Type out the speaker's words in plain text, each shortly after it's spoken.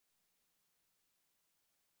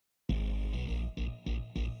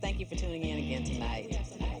you for tuning in again tonight.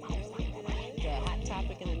 The hot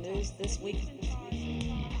topic in the news this week.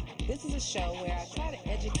 This is a show where I try to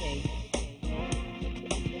educate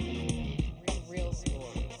real stories.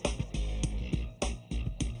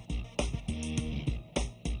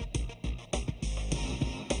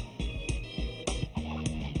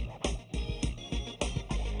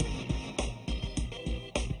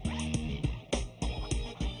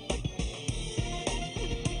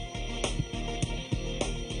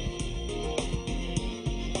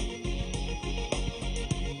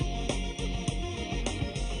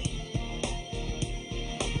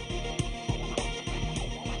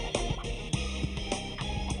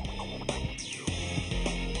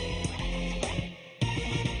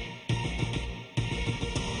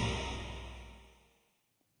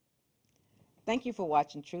 Thank you for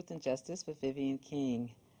watching Truth and Justice with Vivian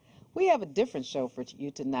King. We have a different show for you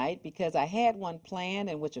tonight because I had one planned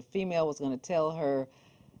in which a female was going to tell her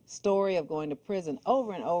story of going to prison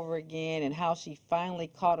over and over again and how she finally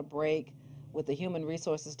caught a break with the Human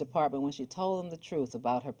Resources Department when she told them the truth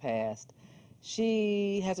about her past.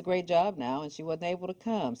 She has a great job now and she wasn't able to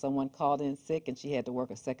come. Someone called in sick and she had to work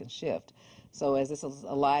a second shift. So as this is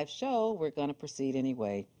a live show, we're going to proceed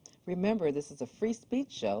anyway. Remember, this is a free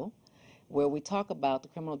speech show where we talk about the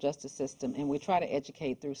criminal justice system and we try to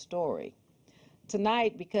educate through story.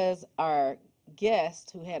 Tonight, because our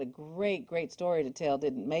guest, who had a great story to tell,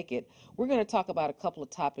 didn't make it, we're going to talk about a couple of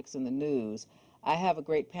topics in the news. I have a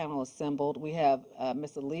great panel assembled. We have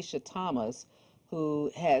Miss Alicia Thomas, who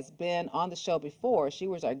has been on the show before. She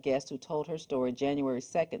was our guest who told her story January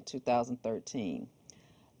 2nd, 2013.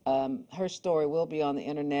 Her story will be on the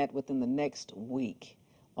internet within the next week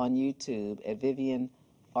on YouTube at Vivian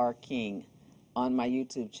King on my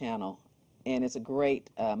YouTube channel, and it's a great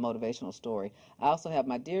motivational story. I also have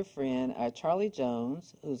my dear friend Charlie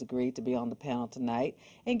Jones, who's agreed to be on the panel tonight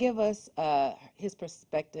and give us his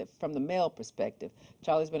perspective from the male perspective.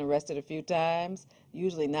 Charlie's been arrested a few times,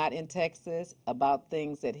 usually not in Texas, about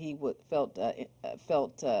things that he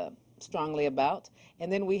felt strongly about. And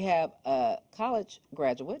then we have a college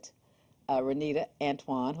graduate, ReNita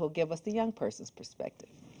Antoine, who'll give us the young person's perspective.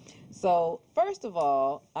 So first of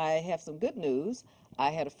all, I have some good news. I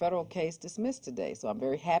had a federal case dismissed today, so I'm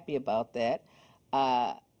very happy about that.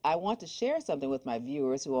 I want to share something with my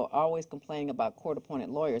viewers who are always complaining about court-appointed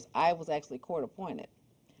lawyers. I was actually court-appointed.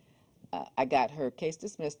 I got her case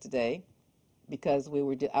dismissed today because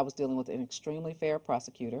I was dealing with an extremely fair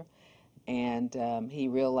prosecutor, and he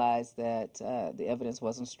realized that the evidence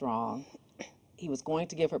wasn't strong. He was going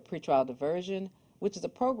to give her pretrial diversion, which is a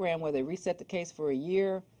program where they reset the case for a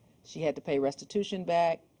year. She had to pay restitution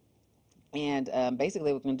back, and basically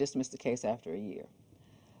they were going to dismiss the case after a year.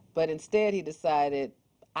 But instead he decided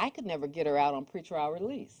I could never get her out on pretrial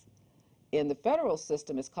release. In the federal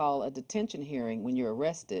system, it's called a detention hearing when you're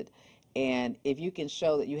arrested, and if you can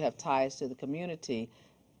show that you have ties to the community,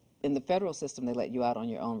 in the federal system they let you out on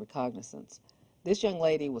your own recognizance. This young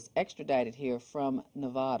lady was extradited here from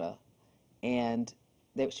Nevada, and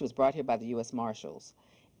she was brought here by the U.S. Marshals.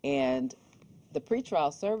 And the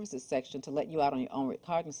pretrial services section to let you out on your own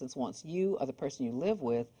recognizance wants you or the person you live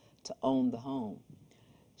with to own the home.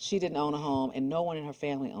 She didn't own a home, and no one in her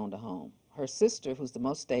family owned a home. Her sister, who's the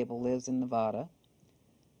most stable, lives in Nevada.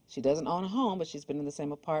 She doesn't own a home, but she's been in the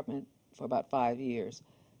same apartment for about 5 years.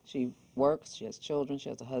 She works, she has children, she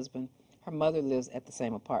has a husband. Her mother lives at the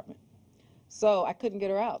same apartment. So I couldn't get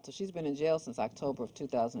her out, so she's been in jail since October of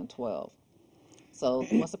 2012. So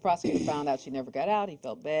once the prosecutor found out she never got out, he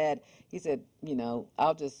felt bad. He said, you know,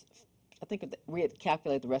 I think we had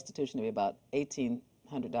calculated the restitution to be about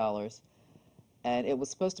 $1,800, and it was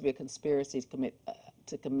supposed to be a conspiracy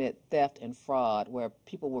to commit theft and fraud where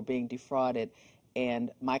people were being defrauded,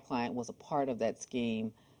 and my client was a part of that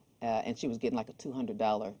scheme, and she was getting like a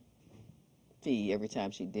 $200 fee every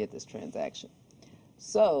time she did this transaction.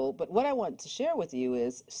 So, but what I want to share with you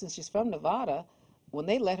is, since she's from Nevada, when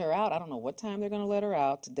they let her out, I don't know what time they're going to let her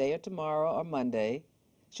out, today or tomorrow or Monday,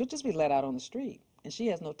 she'll just be let out on the street, and she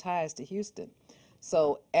has no ties to Houston.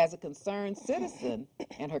 So as a concerned citizen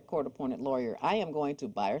and her court-appointed lawyer, I am going to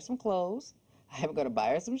buy her some clothes, I am going to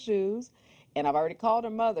buy her some shoes, and I've already called her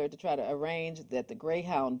mother to try to arrange that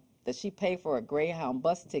that she pay for a Greyhound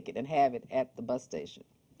bus ticket and have it at the bus station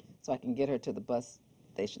so I can get her to the bus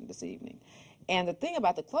station this evening. And the thing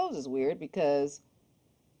about the clothes is weird because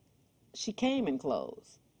she came in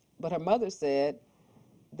clothes, but her mother said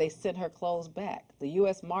they sent her clothes back. The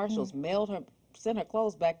U.S. Marshals sent her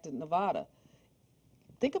clothes back to Nevada.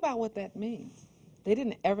 Think about what that means. They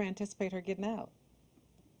didn't ever anticipate her getting out.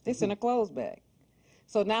 They sent her clothes back.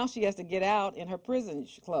 So now she has to get out in her prison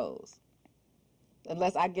clothes.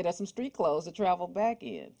 unless I get her some street clothes to travel back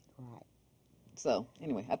in. Right. So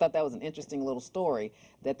anyway, I thought that was an interesting little story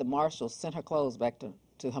that the marshals sent her clothes back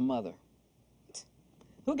to her mother.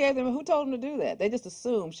 Who told them to do that? They just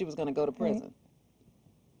assumed she was going to go to prison. Right.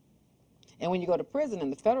 And when you go to prison in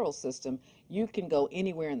the federal system, you can go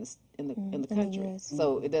anywhere in the country. US.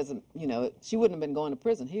 So it doesn't, she wouldn't have been going to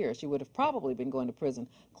prison here. She would have probably been going to prison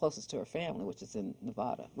closest to her family, which is in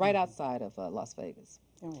Nevada, right outside of Las Vegas.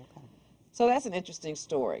 Oh, okay. So that's an interesting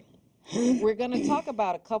story. We're going to talk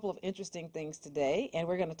about a couple of interesting things today, and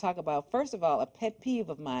we're going to talk about, first of all, a pet peeve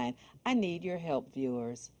of mine. I need your help,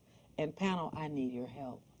 viewers. And panel, I need your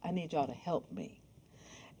help. I need y'all to help me.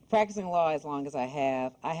 Practicing law as long as I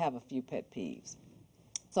have a few pet peeves.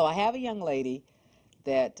 So I have a young lady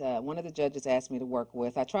that one of the judges asked me to work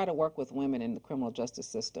with. I try to work with women in the criminal justice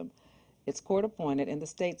system. It's court appointed in the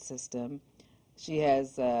state system.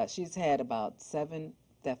 She's had about 7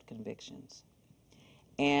 theft convictions.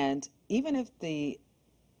 And even if the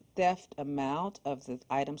theft amount of the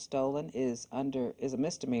item stolen is a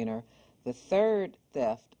misdemeanor, the 3rd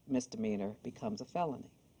theft misdemeanor becomes a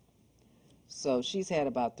felony. So she's had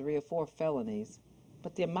about 3 or 4 felonies,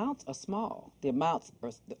 but the amounts are small. The amounts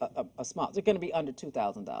are small. They're going to be under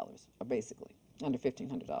 $2,000, or basically under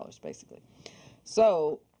 $1,500, basically.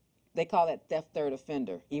 So they call that theft 3rd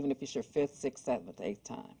offender, even if it's your 5th, 6th, 7th, 8th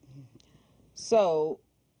time. So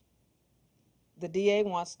the DA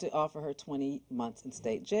wants to offer her 20 months in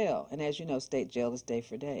state jail. And as you know, state jail is day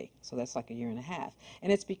for day. So that's like a year and a half.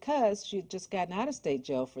 And it's because she had just gotten out of state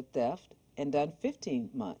jail for theft and done 15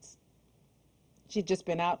 months. She'd just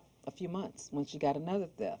been out a few months when she got another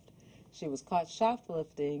theft. She was caught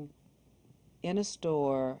shoplifting in a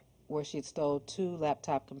store where she'd stole 2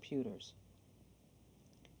 laptop computers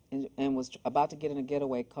and was about to get in a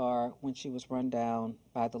getaway car when she was run down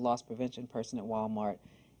by the loss prevention person at Walmart,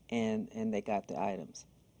 and they got the items.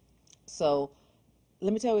 So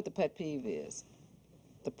let me tell you what the pet peeve is.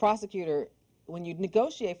 The prosecutor, when you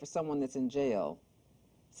negotiate for someone that's in jail,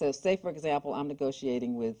 so say, for example, I'm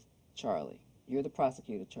negotiating with Charlie. You're the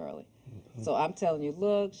prosecutor, Charlie. Mm-hmm. So I'm telling you,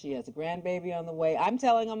 look, she has a grandbaby on the way. I'm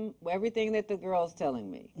telling them everything that the girl's telling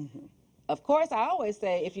me. Mm-hmm. Of course, I always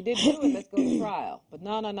say, if you didn't do it, let's go to trial. But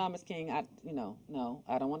no, Ms. King, no,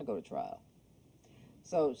 I don't want to go to trial.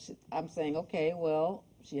 So I'm saying, okay, well,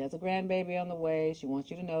 she has a grandbaby on the way. She wants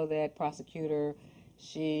you to know that, prosecutor.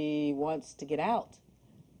 She wants to get out.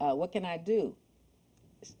 What can I do?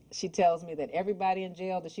 She tells me that everybody in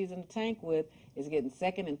jail that she's in the tank with is getting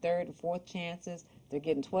 2nd and 3rd and 4th chances. They're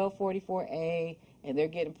getting 1244A, and they're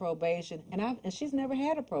getting probation. And she's never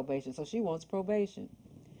had a probation, so she wants probation.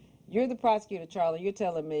 You're the prosecutor, Charlie. You're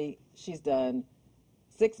telling me she's done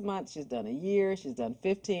 6 months, she's done a year, she's done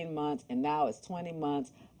 15 months, and now it's 20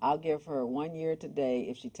 months. I'll give her 1 year today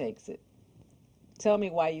if she takes it. Tell me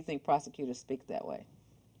why you think prosecutors speak that way.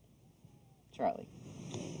 Charlie.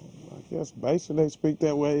 I guess basically they speak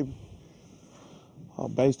that way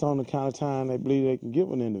based on the kind of time they believe they can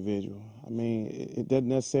give an individual. I mean, it doesn't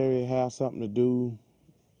necessarily have something to do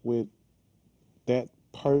with that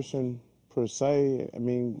person per se. I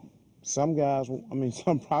mean, some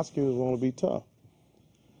prosecutors want to be tough.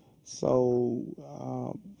 So,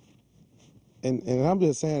 and I'm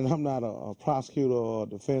just saying I'm not a prosecutor or a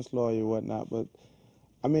defense lawyer or whatnot, but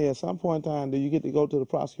I mean, at some point in time, do you get to go to the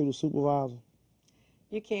prosecutor supervisor?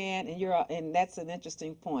 You can, and that's an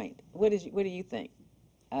interesting point. What do you think?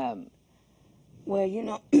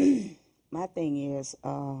 Well, my thing is,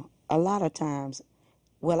 a lot of times,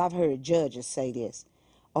 well, I've heard judges say this,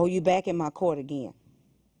 oh, you back in my court again.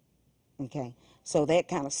 Okay, so that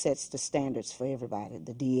kind of sets the standards for everybody,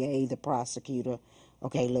 the DA, the prosecutor.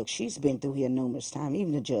 Okay, look, she's been through here numerous times.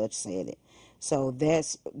 Even the judge said it. So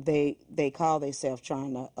they call themselves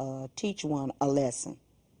trying to teach one a lesson.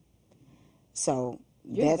 So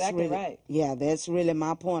You're that's exactly really, right. Yeah, that's really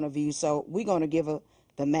my point of view. So we're going to give her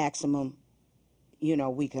the maximum,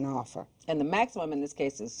 we can offer. And the maximum in this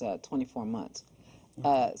case is 24 months.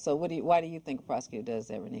 So why do you think a prosecutor does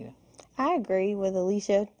that, ReNita? I agree with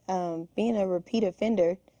Alicia. Being a repeat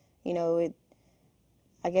offender,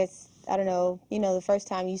 I guess, I don't know, the first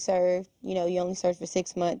time you served, you only served for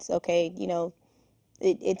 6 months. Okay,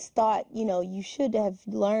 it's thought, you should have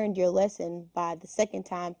learned your lesson by the 2nd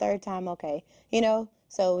time, 3rd time, okay,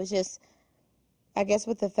 So it's just, I guess,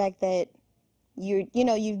 with the fact that you've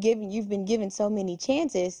been given so many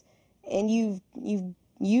chances, and you've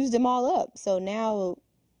used them all up. So now,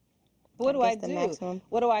 what do I do? Maximum.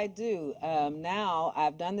 What do I do? Now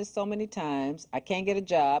I've done this so many times. I can't get a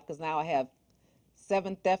job because now I have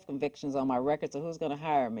 7 theft convictions on my record. So who's going to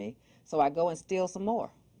hire me? So I go and steal some more.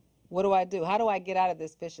 What do I do? How do I get out of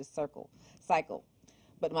this vicious cycle?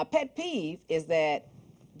 But my pet peeve is that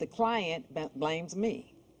the client blames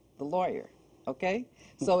me, the lawyer, okay?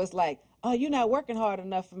 So it's like, oh, you're not working hard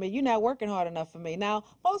enough for me. You're not working hard enough for me. Now,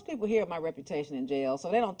 most people hear my reputation in jail,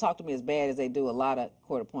 so they don't talk to me as bad as they do a lot of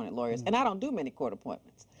court-appointed lawyers. And I don't do many court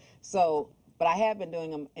appointments. So, but I have been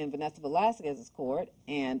doing them in Vanessa Velasquez's court,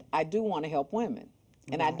 and I do want to help women.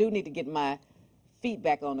 And I do need to get my feet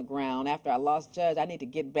back on the ground. After I lost Judge, I need to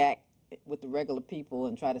get back with the regular people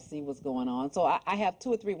and try to see what's going on. So I have 2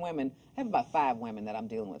 or 3 women. I have about 5 women that I'm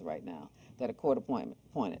dealing with right now that are court appointed.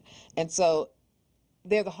 And so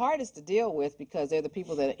they're the hardest to deal with because they're the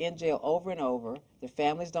people that are in jail over and over. Their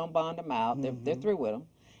families don't bond them out. They're through with them.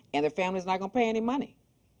 And their family's not going to pay any money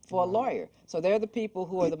for a lawyer. So they're the people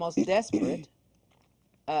who are the most desperate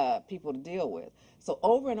people to deal with. So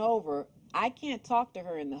over and over, I can't talk to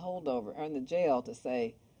her in the holdover or in the jail to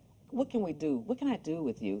say, what can we do? What can I do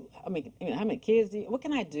with you? I mean, how many kids do you? What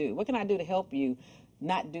can I do? What can I do to help you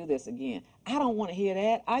not do this again? I don't want to hear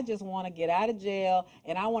that. I just want to get out of jail,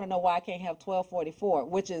 and I want to know why I can't have 1244,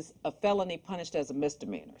 which is a felony punished as a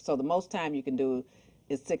misdemeanor. So the most time you can do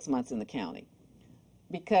is 6 months in the county.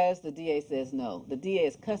 Because the DA says no. The DA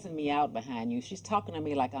is cussing me out behind you. She's talking to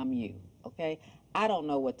me like I'm you, okay? I don't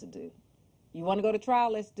know what to do. You want to go to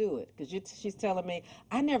trial? Let's do it. Because she's telling me,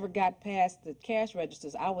 I never got past the cash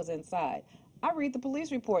registers. I was inside. I read the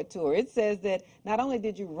police report to her. It says that not only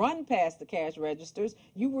did you run past the cash registers,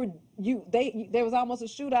 there was almost a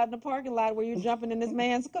shootout in the parking lot where you're jumping in this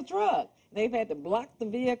man's truck. They've had to block the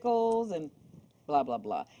vehicles and blah, blah,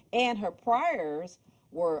 blah. And her priors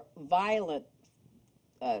were violent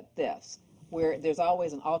thefts, where there's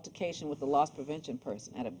always an altercation with the loss prevention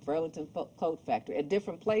person at a Burlington coat factory, at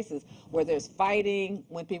different places where there's fighting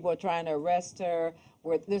when people are trying to arrest her,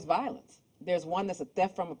 where there's violence. There's one that's a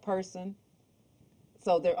theft from a person.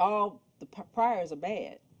 So they're all, the priors are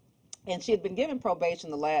bad. And she had been given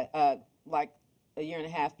probation like a year and a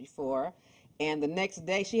half before, and the next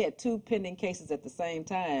day she had 2 pending cases at the same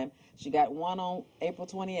time. She got one on April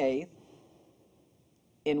 28th,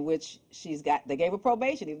 in which they gave her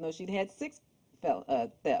probation, even though she'd had 6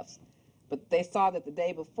 thefts. But they saw that the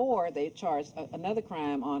day before, they charged another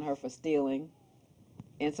crime on her for stealing,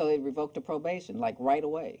 and so they revoked her probation, like right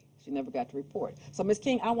away. She never got to report. So, Ms.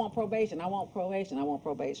 King, I want probation, I want probation, I want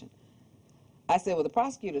probation. I said, well, the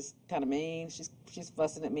prosecutor's kind of mean. She's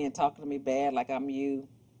fussing at me and talking to me bad like I'm you.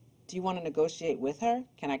 Do you want to negotiate with her?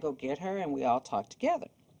 Can I go get her? And we all talk together.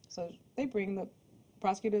 So they bring the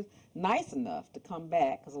prosecutor nice enough to come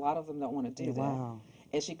back, because a lot of them don't want to do that.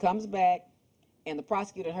 And she comes back, and the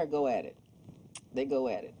prosecutor and her go at it. They go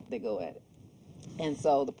at it. They go at it. And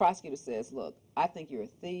so the prosecutor says, look, I think you're a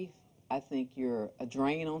thief. I think you're a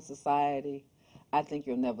drain on society. I think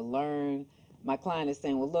you'll never learn. My client is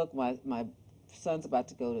saying, well, look, my son's about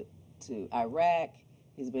to go to Iraq.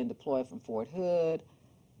 He's been deployed from Fort Hood.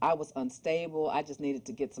 I was unstable. I just needed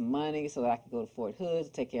to get some money so that I could go to Fort Hood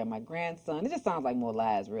to take care of my grandson. It just sounds like more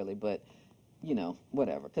lies, really, but,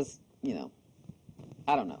 whatever, because,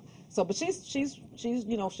 I don't know. So, but she's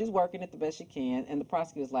working it the best she can, and the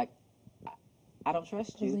prosecutor's like, I don't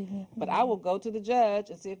trust you, but I will go to the judge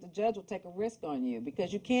and see if the judge will take a risk on you,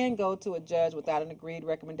 because you can go to a judge without an agreed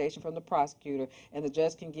recommendation from the prosecutor, and the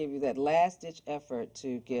judge can give you that last-ditch effort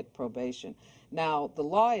to get probation. Now, the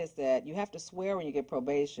law is that you have to swear when you get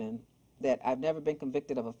probation that I've never been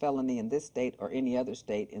convicted of a felony in this state or any other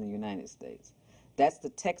state in the United States. That's the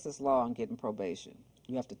Texas law on getting probation.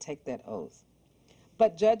 You have to take that oath.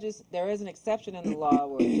 But judges, there is an exception in the law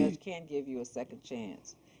where a judge can give you a second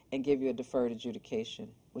chance and give you a deferred adjudication,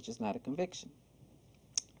 which is not a conviction,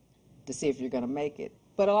 to see if you're going to make it.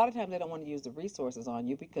 But a lot of times they don't want to use the resources on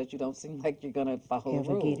you because you don't seem like you're going to follow the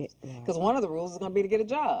rules. Because one of the rules is going to be to get a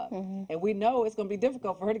job. And we know it's going to be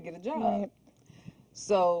difficult for her to get a job.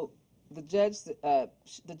 So the judge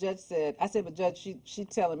said, I said, but Judge, she's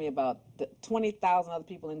telling me about the 20,000 other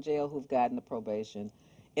people in jail who've gotten the probation.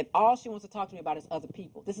 And all she wants to talk to me about is other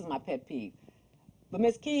people. This is my pet peeve. But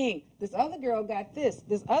Ms. King, this other girl got this.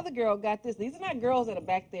 This other girl got this. These are not girls that are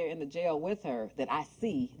back there in the jail with her that I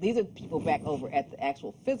see. These are people back over at the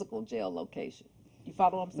actual physical jail location. You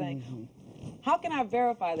follow what I'm saying? How can I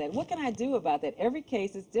verify that? What can I do about that? Every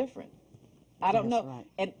case is different. I don't know. Right.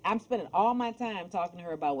 And I'm spending all my time talking to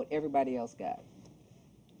her about what everybody else got.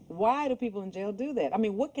 Why do people in jail do that? I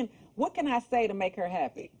mean, what can I say to make her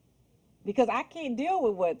happy? Because I can't deal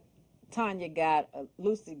with what Tanya got,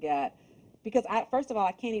 Lucy got. Because first of all,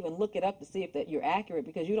 I can't even look it up to see if that you're accurate,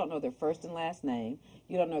 because you don't know their first and last name,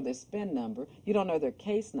 you don't know their SPIN number, you don't know their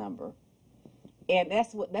case number, and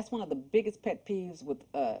that's one of the biggest pet peeves with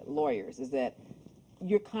lawyers, is that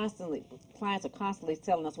clients are constantly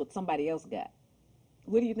telling us what somebody else got.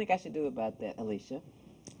 What do you think I should do about that, Alicia?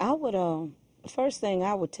 I would, first thing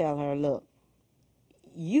I would tell her, look,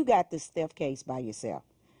 you got this theft case by yourself.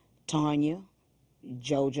 Tanya,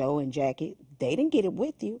 JoJo, and Jackie, they didn't get it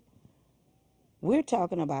with you. We're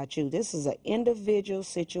talking about you. This is an individual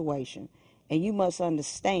situation, and you must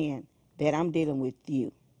understand that I'm dealing with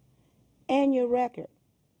you and your record.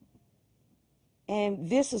 And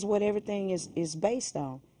this is what everything is based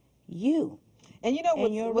on, you. And you know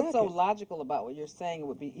and what's so record. logical about what you're saying? It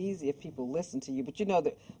would be easy if people listened to you. But you know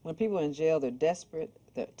that when people are in jail, they're desperate,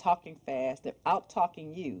 they're talking fast, they're out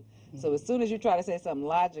talking you. So as soon as you try to say something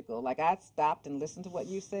logical, like I stopped and listened to what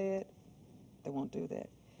you said, they won't do that.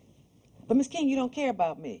 But Miss King, you don't care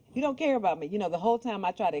about me. You don't care about me. You know, the whole time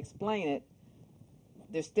I try to explain it,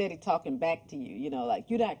 they're steady talking back to you. You know, like,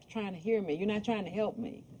 you're not trying to hear me. You're not trying to help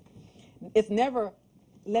me. It's never,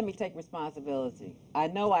 let me take responsibility. I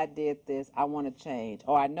know I did this. I want to change.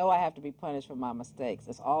 Or I know I have to be punished for my mistakes.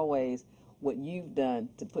 It's always what you've done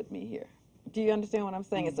to put me here. Do you understand what I'm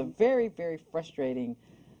saying? It's a very, very frustrating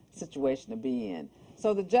situation to be in.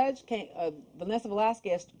 So the judge came, Vanessa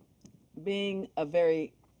Velasquez, being a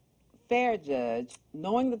very fair judge,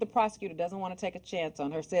 knowing that the prosecutor doesn't want to take a chance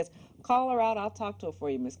on her, says, call her out. I'll talk to her for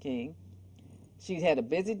you, Miss King. She had a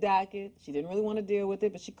busy docket. She didn't really want to deal with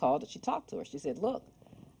it, but she called it. She talked to her. She said, look,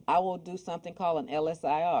 I will do something called an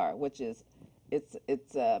LSIR, which is, it's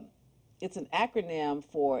an acronym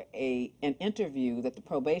for an interview that the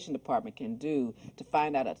probation department can do to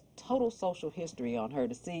find out a total social history on her,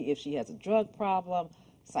 to see if she has a drug problem,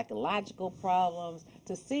 psychological problems,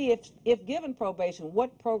 to see if given probation,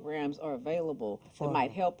 what programs are available that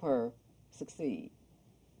might help her succeed.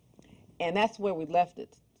 And that's where we left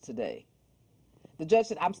it today. The judge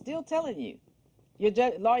said, I'm still telling you, your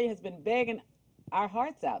lawyer has been begging our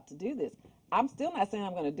hearts out to do this. I'm still not saying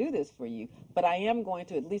I'm going to do this for you, but I am going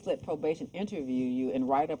to at least let probation interview you and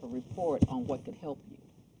write up a report on what could help you.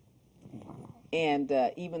 And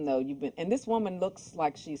even though you've been, and this woman looks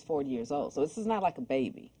like she's 40 years old, so this is not like a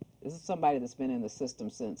baby. This is somebody that's been in the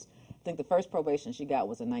system since, I think the first probation she got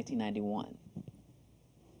was in 1991.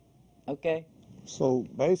 Okay? So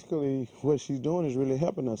basically, what she's doing is really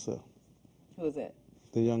helping herself. Who is that?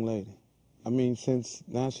 The young lady. I mean, since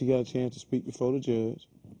now she got a chance to speak before the judge,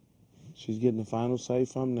 she's getting the final say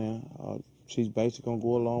from now. She's basically going to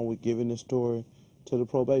go along with giving the story to the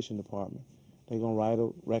probation department. They're going to write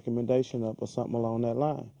a recommendation up or something along that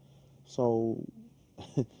line. So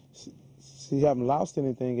she hasn't lost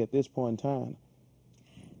anything at this point in time.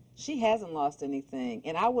 She hasn't lost anything,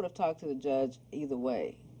 and I would have talked to the judge either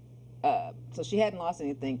way. So she hadn't lost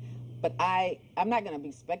anything, but I'm not going to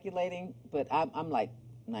be speculating, but I'm like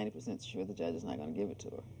 90% sure the judge is not going to give it to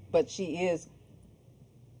her. But she is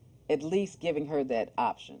at least giving her that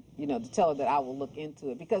option, you know, to tell her that I will look into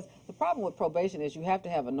it. Because the problem with probation is you have to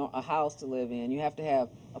have a house to live in. You have to have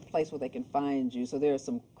a place where they can find you. So there are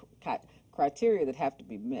some criteria that have to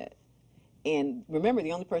be met. And remember,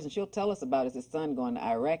 the only person she'll tell us about is his son going to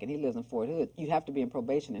Iraq, and he lives in Fort Hood. You have to be in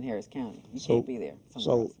probation in Harris County. You can't be there.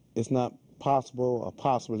 So it's not possible or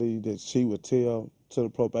possibly that she would tell to the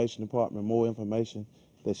probation department more information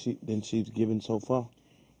than she's given so far?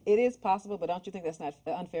 It is possible, but don't you think that's not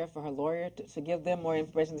unfair for her lawyer to give them more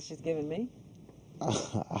information than she's given me?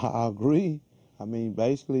 I agree. I mean,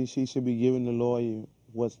 basically, she should be giving the lawyer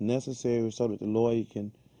what's necessary so that the lawyer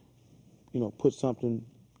can, you know, put something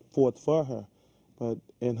forth for her. But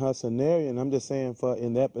in her scenario, and I'm just saying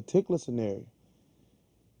in that particular scenario,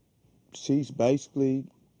 she's basically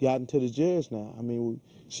gotten to the judge now. I mean,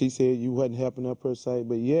 she said you wasn't helping her per se,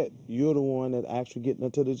 but yet you're the one that actually getting her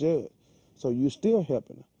to the judge. So you're still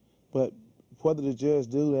helping her. But whether the judge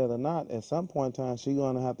do that or not, at some point in time, she's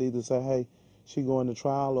going to have to either say, hey, she going to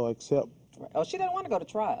trial or accept. Right. Oh, she doesn't want to go to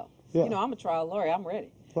trial. Yeah. You know, I'm a trial lawyer. I'm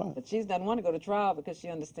ready. Right. But she doesn't want to go to trial because she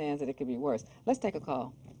understands that it could be worse. Let's take a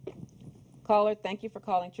call. Caller, thank you for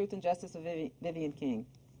calling Truth and Justice with Vivian King.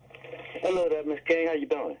 Hello there, Miss King. How you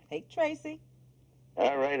doing? Hey, Tracy.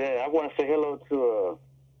 All right. I want to say hello to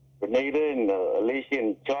ReNita and Alicia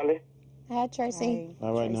and Charlie. Hi, Tracy.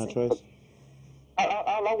 All right, now, Tracy.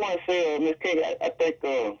 All I want to say, Miss King, I think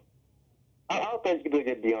I don't think you can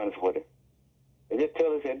do just be honest with her. And just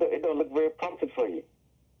tell us it don't look very promising for you.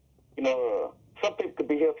 You know, some people could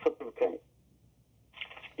be helped, some people can't.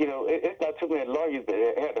 You know, it's not too many lawyers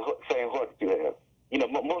that have the same heart that you have. You know,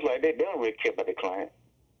 most likely they don't really care about their client,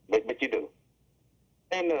 but you do.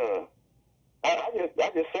 And I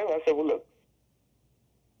just said, well, look,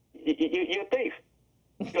 you're a thief.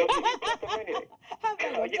 You know, How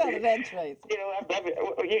about you tell that, Tracy? You know,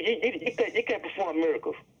 you can't perform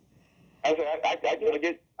miracles. I said, I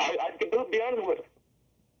can be honest with her.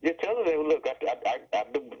 Just tell her that, look, I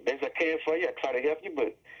do the best I can for you. I try to help you,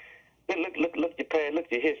 but look at your past, look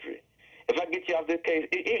at your history. If I get you off this case,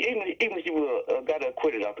 even if you got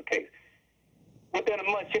acquitted off the case, within a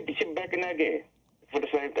month, she'll be back in that game for the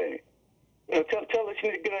same thing. You know, tell her she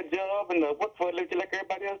needs to get a job and work for a living like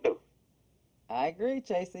everybody else do. I agree,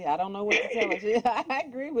 Tracy. I don't know what to tell her. I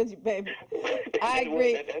agree with you, baby. I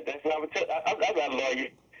agree. That's what I would tell. I'm not a lawyer.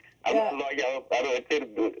 I'm not a lawyer. I don't intend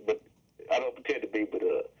to do it, but I don't pretend to be. But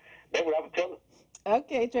that's what I would tell her.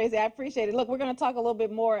 Okay, Tracy, I appreciate it. Look, we're going to talk a little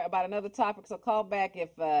bit more about another topic, so call back if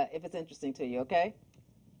it's interesting to you, okay?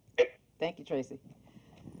 Thank you, Tracy.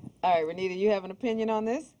 All right, ReNita, you have an opinion on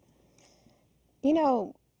this? You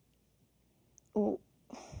know,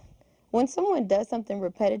 when someone does something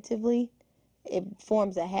repetitively, it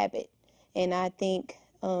forms a habit. And I think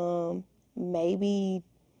maybe,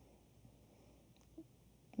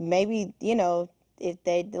 you know, if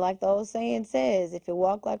they, like the old saying says, if it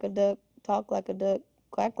walk like a duck, talk like a duck,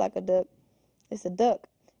 quack like a duck, it's a duck.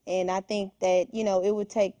 And I think that, you know, it would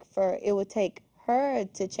take her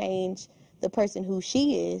to change the person who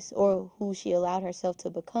she is or who she allowed herself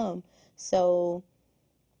to become. So,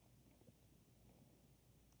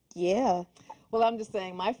 yeah. Well, I'm just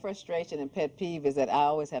saying my frustration and pet peeve is that I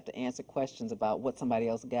always have to answer questions about what somebody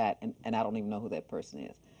else got, and I don't even know who that person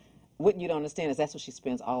is. What you don't understand is that's what she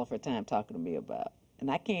spends all of her time talking to me about. And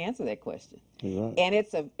I can't answer that question. Right. And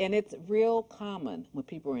it's real common when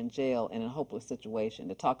people are in jail and in a hopeless situation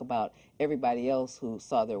to talk about everybody else who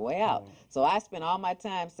saw their way out. Right. So I spend all my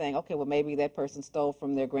time saying, okay, well, maybe that person stole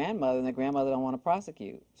from their grandmother and their grandmother don't want to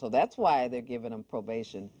prosecute. So that's why they're giving them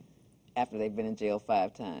probation after they've been in jail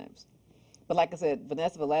 5 times. But like I said,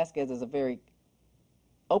 Vanessa Velasquez is a very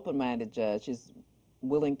open-minded judge. She's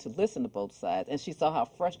willing to listen to both sides. And she saw how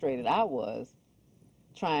frustrated I was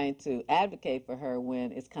trying to advocate for her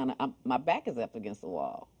when it's kind of, my back is up against the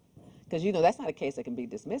wall. Because, you know, that's not a case that can be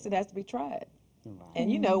dismissed. It has to be tried. Right.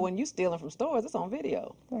 And, you know, when you're stealing from stores, it's on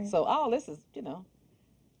video. Right. So all this is, you know,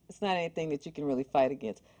 it's not anything that you can really fight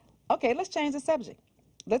against. Okay, let's change the subject.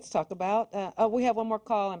 Let's talk about, we have one more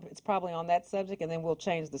call, and it's probably on that subject, and then we'll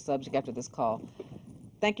change the subject after this call.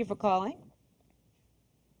 Thank you for calling.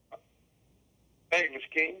 Hey, Ms.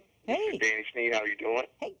 King. Hey. This is Danny Sneed. How are you doing?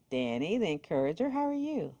 Hey, Danny, the encourager. How are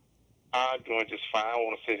you? I'm doing just fine. I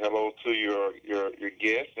want to say hello to your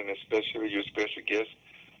guest, and especially your special guest,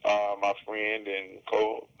 my friend and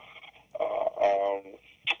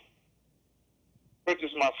which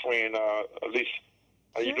is my friend, Alicia.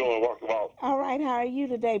 How you doing? Welcome out. All right. How are you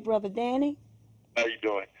today, Brother Danny? How you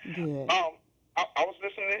doing? Good. I was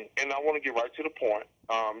listening, and I want to get right to the point.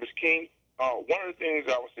 Ms. King, one of the things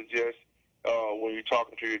I would suggest when you're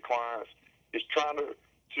talking to your clients is trying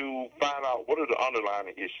to find out what are the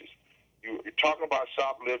underlying issues. You're talking about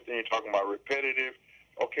shoplifting, you're talking about repetitive.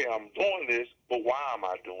 Okay, I'm doing this, but why am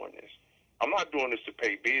I doing this? I'm not doing this to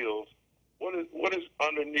pay bills. What is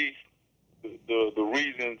underneath the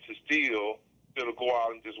reason to steal instead of go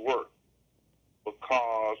out and just work?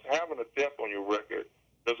 Because having a theft on your record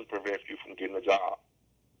doesn't prevent you from getting a job.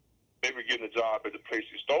 Maybe getting a job at the place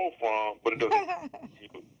you stole from, but it doesn't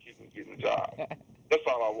keep you getting a job. That's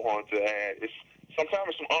all I wanted to add. Sometimes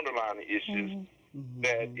it's some underlying issues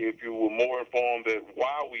that if you were more informed that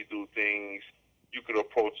why we do things, you could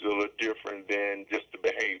approach it a little different than just the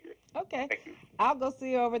behavior. Okay. Thank you. I'll go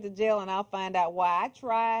see her over at the jail, and I'll find out why. I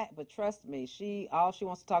try, but trust me, all she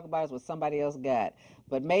wants to talk about is what somebody else got.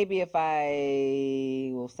 But maybe if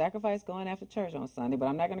I will sacrifice going after church on Sunday, but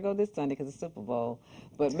I'm not going to go this Sunday because it's Super Bowl.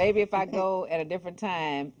 But maybe if I go at a different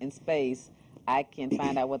time and space, I can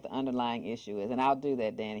find out what the underlying issue is. And I'll do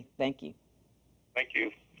that, Danny. Thank you. Thank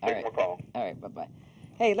you. All Take my call. All right, bye-bye.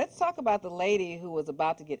 Hey, let's talk about the lady who was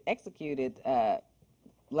about to get executed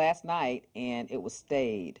last night, and it was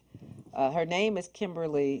stayed. Her name is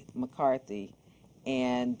Kimberly McCarthy,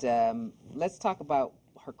 and let's talk about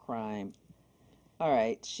her crime. All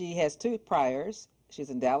right, she has 2 priors.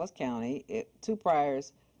 She's in Dallas County, 2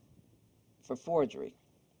 priors for forgery.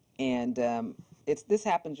 And this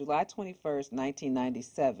happened July 21st,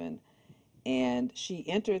 1997, and she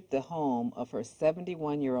entered the home of her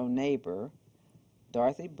 71-year-old neighbor,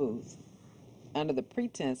 Dorothy Booth, under the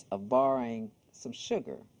pretense of borrowing some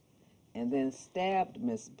sugar, and then stabbed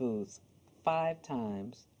Miss Booth 5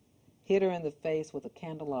 times, hit her in the face with a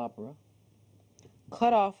candelabra,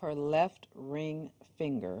 cut off her left ring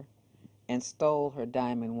finger, and stole her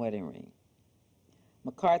diamond wedding ring.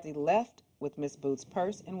 McCarthy left with Miss Booth's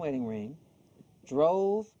purse and wedding ring,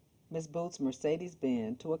 drove Miss Booth's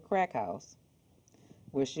Mercedes-Benz to a crack house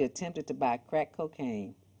where she attempted to buy crack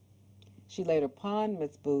cocaine. She later pawned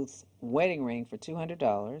Miss Booth's wedding ring for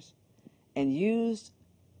 $200 and used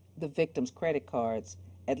the victim's credit cards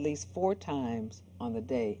at least 4 times on the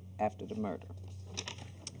day after the murder.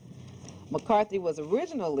 McCarthy was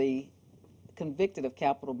originally convicted of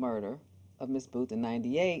capital murder of Miss Booth in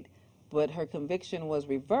 '98, but her conviction was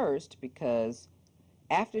reversed because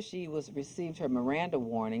after she received her Miranda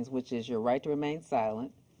warnings, which is your right to remain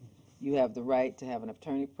silent, you have the right to have an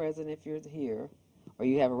attorney present if you're here, or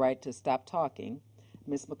you have a right to stop talking,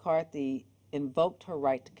 Miss McCarthy invoked her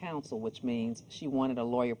right to counsel, which means she wanted a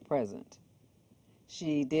lawyer present.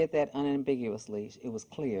 She did that unambiguously. It was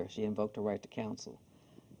clear she invoked her right to counsel.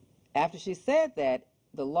 After she said that,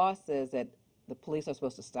 the law says that the police are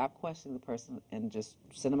supposed to stop questioning the person and just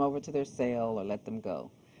send them over to their cell or let them go.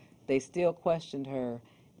 They still questioned her,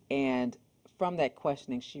 and from that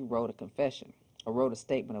questioning, she wrote a confession, or wrote a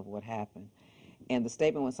statement of what happened. And the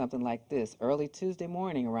statement went something like this: early Tuesday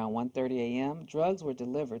morning around 1:30 a.m., drugs were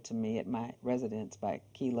delivered to me at my residence by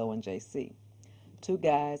Kilo and JC. 2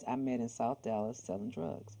 guys I met in South Dallas selling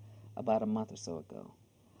drugs about a month or so ago.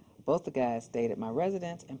 Both the guys stayed at my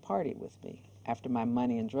residence and partied with me. After my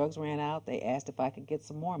money and drugs ran out, they asked if I could get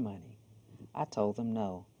some more money. I told them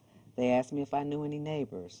no. They asked me if I knew any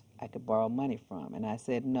neighbors I could borrow money from, and I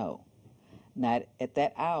said no. Not at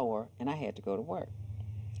that hour, and I had to go to work.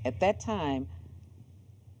 At that time,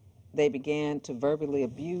 they began to verbally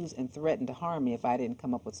abuse and threaten to harm me if I didn't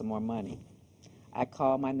come up with some more money. I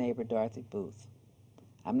called my neighbor, Dorothy Booth.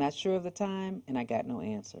 I'm not sure of the time, and I got no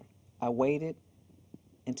answer. I waited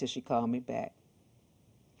until she called me back.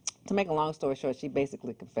 To make a long story short, she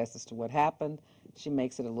basically confesses to what happened. She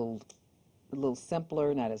makes it a little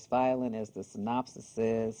simpler, not as violent as the synopsis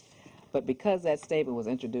says. But because that statement was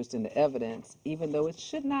introduced into evidence, even though it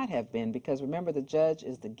should not have been, because remember, the judge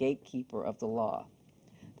is the gatekeeper of the law.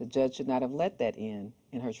 The judge should not have let that in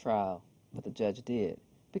her trial, but the judge did.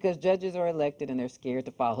 Because judges are elected and they're scared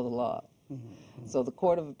to follow the law. Mm-hmm. So the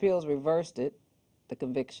Court of Appeals reversed it, the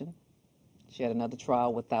conviction. She had another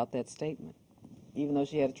trial without that statement. Even though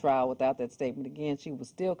she had a trial without that statement again, she was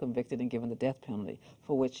still convicted and given the death penalty,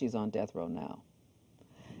 for which she's on death row now.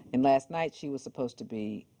 And last night she was supposed to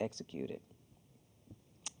be executed.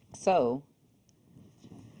 So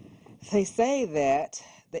they say that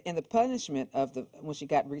in the punishment of when she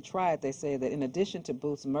got retried, they say that in addition to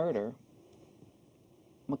Booth's murder,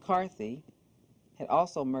 McCarthy had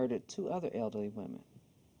also murdered 2 other elderly women.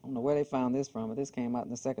 I don't know where they found this from, but this came out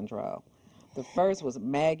in the second trial. The first was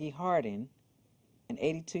Maggie Harding, an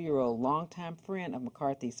 82-year-old longtime friend of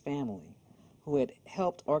McCarthy's family, who had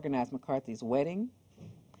helped organize McCarthy's wedding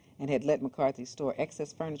and had let McCarthy store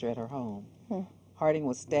excess furniture at her home. Harding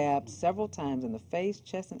was stabbed several times in the face,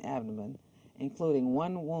 chest, and abdomen, including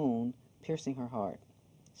 1 wound piercing her heart.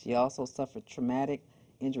 She also suffered traumatic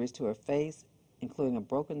injuries to her face, including a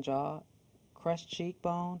broken jaw, crushed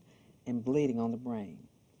cheekbone, and bleeding on the brain.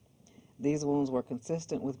 These wounds were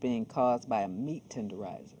consistent with being caused by a meat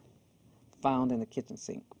tenderizer found in the kitchen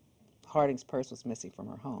sink. Harding's purse was missing from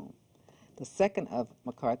her home. The second of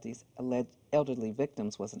McCarthy's alleged elderly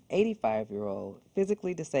victims was an 85-year-old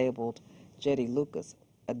physically disabled Jetty Lucas,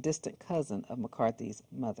 a distant cousin of McCarthy's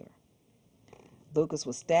mother. Lucas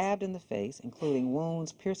was stabbed in the face, including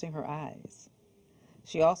wounds piercing her eyes.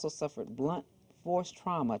 She also suffered blunt force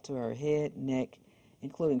trauma to her head, neck,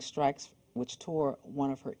 including strikes which tore one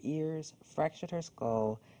of her ears, fractured her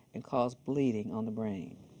skull, and caused bleeding on the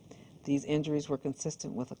brain. These injuries were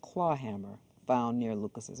consistent with a claw hammer found near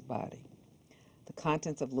Lucas's body. The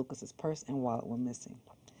contents of Lucas's purse and wallet were missing.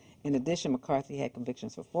 In addition, McCarthy had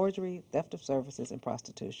convictions for forgery, theft of services, and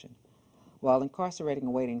prostitution. While incarcerating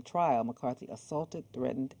awaiting trial, McCarthy assaulted,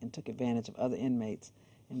 threatened, and took advantage of other inmates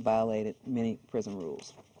and violated many prison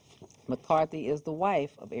rules. McCarthy is the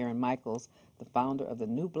wife of Aaron Michaels, the founder of the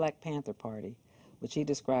New Black Panther Party, which he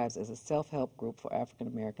describes as a self-help group for African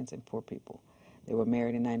Americans and poor people. They were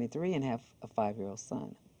married in '93 and have a 5-year-old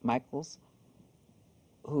son. Michaels,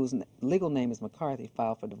 whose legal name is McCarthy,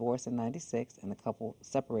 filed for divorce in '96, and the couple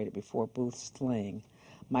separated before Booth's slaying.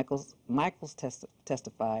 Michaels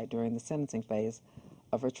testified during the sentencing phase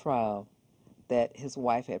of her trial that his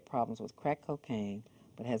wife had problems with crack cocaine,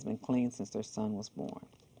 but has been clean since their son was born.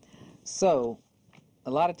 So,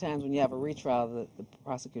 a lot of times when you have a retrial, the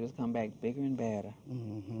prosecutors come back bigger and badder.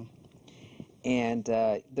 Mm-hmm. And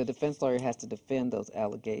the defense lawyer has to defend those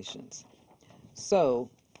allegations. So,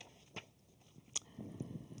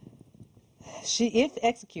 if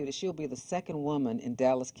executed, she'll be the second woman in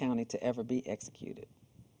Dallas County to ever be executed,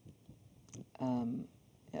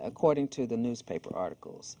 according to the newspaper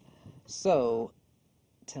articles. So,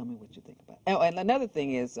 tell me what you think about it. Oh, and another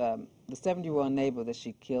thing is, the 70-year-old neighbor that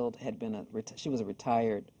she killed she was a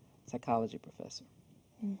retired psychology professor.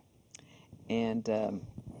 And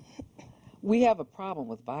We have a problem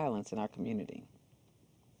with violence in our community.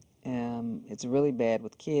 It's really bad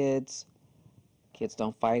with kids. Kids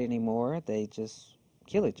don't fight anymore. They just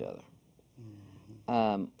kill each other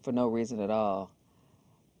for no reason at all.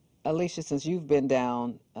 Alicia, since you've been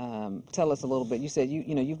down, tell us a little bit. You said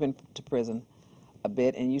you've been to prison a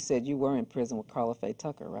bit, and you said you were in prison with Carla Faye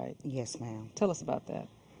Tucker, right? Yes, ma'am. Tell us about that.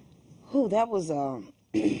 Who that was?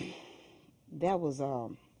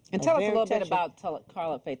 And tell us a little bit about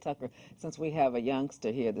Carla Faye Tucker, since we have a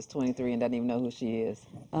youngster here that's 23 and doesn't even know who she is.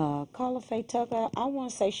 Carla Faye Tucker, I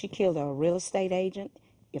want to say she killed a real estate agent,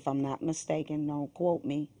 if I'm not mistaken. Don't quote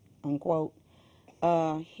me, unquote.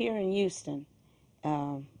 Here in Houston,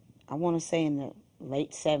 I want to say in the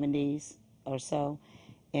late 70s or so,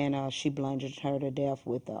 and she bludgeoned her to death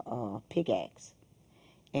with a pickaxe.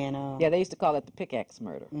 And yeah, they used to call it the pickaxe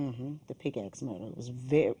murder. The pickaxe murder.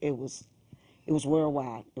 It was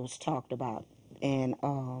worldwide. It was talked about. And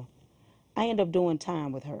I ended up doing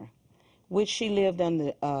time with her, which she lived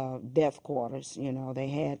under death quarters. You know,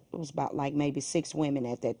 it was about like maybe 6 women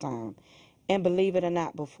at that time. And believe it or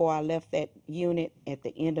not, before I left that unit at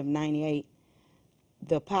the end of 98,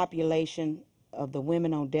 the population of the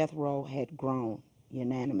women on death row had grown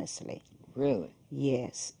unanimously. Really?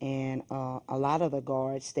 Yes. And a lot of the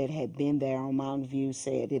guards that had been there on Mountain View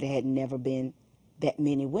said it had never been that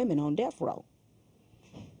many women on death row.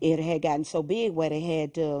 It had gotten so big where they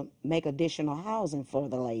had to make additional housing for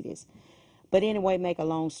the ladies. But anyway, make a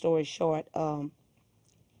long story short, I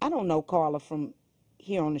don't know Carla from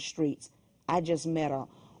here on the streets. I just met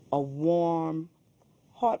a warm,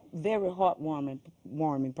 very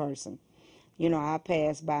heartwarming person. You know, I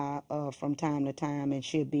pass by from time to time, and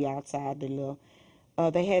she'd be outside the little.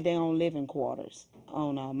 They had their own living quarters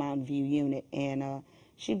on Mountain View unit, and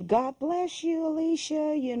God bless you,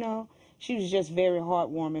 Alicia. You know, she was just very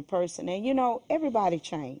heartwarming person, and you know, everybody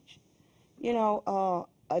changed. You know,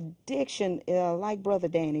 addiction, like Brother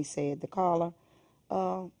Danny said, the caller,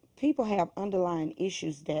 people have underlying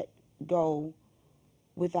issues that go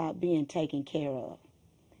without being taken care of,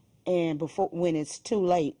 and when it's too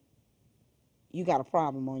late, you got a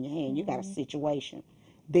problem on your hand. You got a situation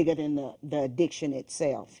bigger than the addiction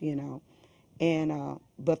itself, you know. And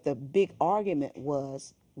but the big argument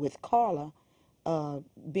was with Carla,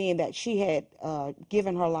 being that she had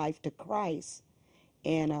given her life to Christ,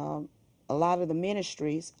 and a lot of the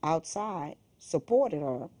ministries outside supported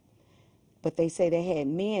her, but they say they had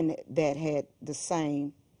men that had the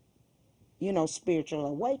same, you know, spiritual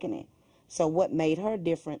awakening. So what made her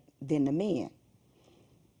different than the men?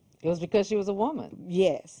 It was because she was a woman.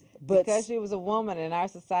 Yes. But because she was a woman, in our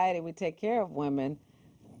society, we take care of women.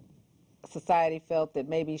 Society felt that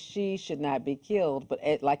maybe she should not be killed. But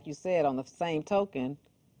like you said, on the same token,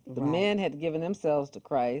 the men had given themselves to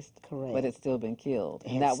Christ, but had still been killed.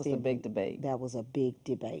 And that was a big debate. That was a big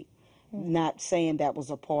debate. Not saying that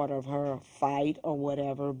was a part of her fight or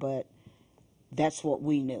whatever, but that's what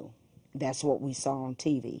we knew. That's what we saw on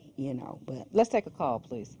TV, you know. But let's take a call,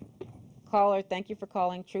 please. Caller, thank you for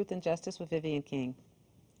calling Truth and Justice with Vivian King.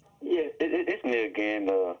 Yeah, it's me again.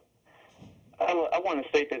 I want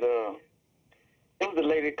to say that there was a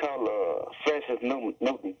lady called Frances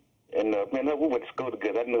Newton, and man, we went to school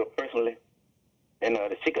together. I knew her personally, and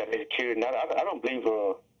she got executed. And I don't believe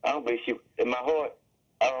she. In my heart,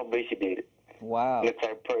 I don't believe she did it. Wow. That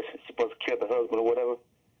type of person. She's supposed to kill the husband or whatever.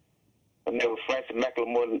 Her name was Frances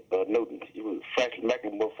McLemore Newton. She was Frances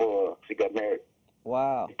McLemore before she got married.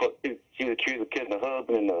 Wow. She was accused of killing her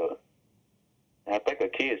husband and I think her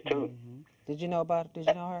kids too. Did you know about it? Did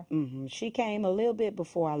you know her? She came a little bit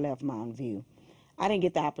before I left Mountain View. I didn't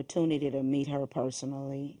get the opportunity to meet her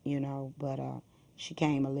personally, you know, but she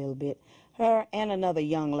came a little bit. Her and another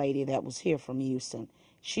young lady that was here from Houston.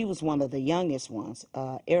 She was one of the youngest ones,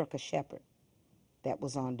 Erica Shepherd, that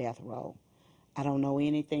was on death row. I don't know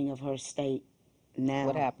anything of her state now.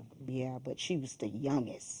 What happened? Yeah, but she was the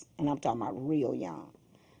youngest, and I'm talking about real young.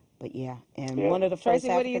 But yeah, and one of the first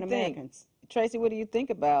African Americans. Tracy, what do you think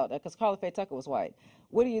about, because Carla Faye Tucker was white,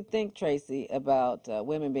 what do you think, Tracy, about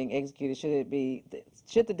women being executed?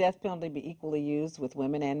 Should the death penalty be equally used with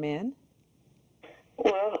women and men?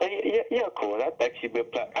 Well, yeah, of course. I think she'd be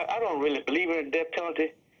applied. I don't really believe in the death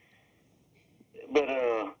penalty, but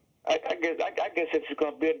I guess if it's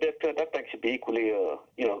going to be a death penalty, I think it should be equally,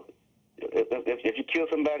 you know, if you kill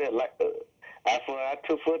somebody, like eye for an eye,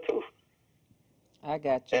 tooth for a tooth. I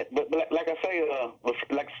got you. But like I say,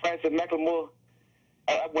 like Frances McLemore,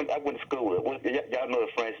 I went to school with. Y'all know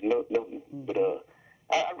Frances Newton, but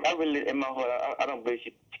I really, in my heart, I don't believe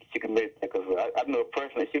she committed that, because I know her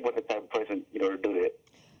personally. She wasn't the type of person, you know, to do that.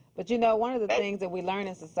 But you know, one of the things that we learn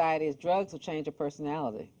in society is drugs will change your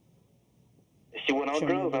personality. She went on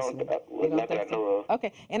drugs. Tremendously. You don't Not that think I so? know of.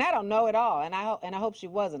 Okay, and I don't know it all, and I hope she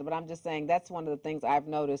wasn't. But I'm just saying that's one of the things I've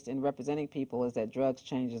noticed in representing people is that drugs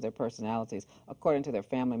changes their personalities according to their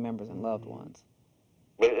family members and loved ones.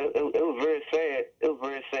 But it was very sad. It was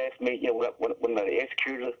very sad for me. You know, when they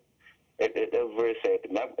executed her, it was very sad. To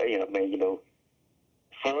me. You know, man, you know,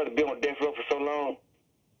 for her to be on death row for so long,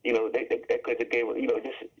 you know, they could have gave her, you know,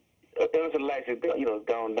 just innocent life is, you know,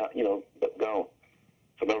 gone, you know, gone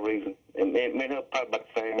for no reason. And me and her probably about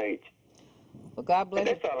the same age. Well, God bless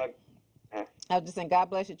you. That's all I was just saying, God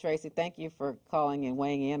bless you, Tracy. Thank you for calling and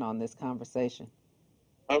weighing in on this conversation.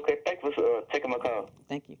 Okay, thanks for taking my call.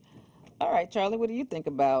 Thank you. All right, Charlie, what do you think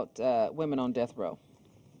about women on death row?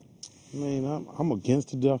 I mean, I'm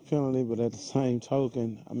against the death penalty, but at the same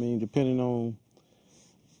token, I mean,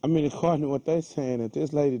 according to what they're saying, that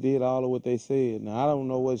this lady did all of what they said. Now, I don't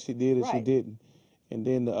know what she did or she Right. didn't. And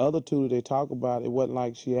then the other two that they talk about, it wasn't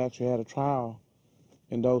like she actually had a trial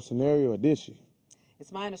in those scenarios, or did she?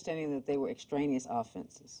 It's my understanding that they were extraneous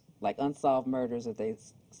offenses, like unsolved murders that they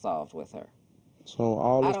solved with her. So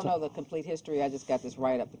all I this don't know the complete history. I just got this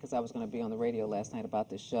write-up because I was going to be on the radio last night about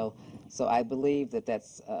this show. So I believe that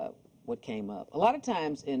that's what came up. A lot of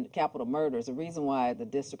times in capital murders, the reason why the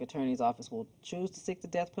district attorney's office will choose to seek the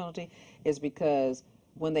death penalty is because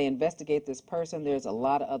when they investigate this person, there's a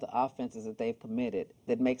lot of other offenses that they've committed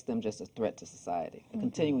that makes them just a threat to society, a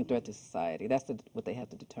continuing threat to society. That's what they have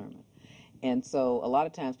to determine. And so a lot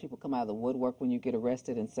of times people come out of the woodwork when you get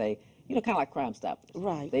arrested and say, you know, kind of like Crime Stoppers.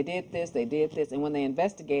 Right. They did this, and when they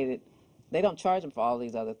investigate it, they don't charge them for all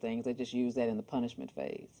these other things. They just use that in the punishment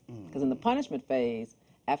phase. Because in the punishment phase,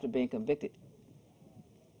 after being convicted,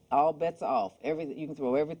 all bets are off. You can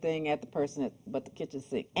throw everything at the person but the kitchen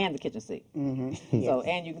sink and the kitchen sink. So,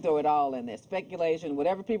 and you can throw it all in there. Speculation,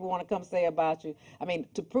 whatever people want to come say about you. I mean,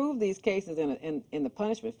 to prove these cases in the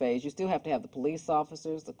punishment phase, you still have to have the police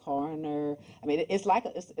officers, the coroner. I mean, it's like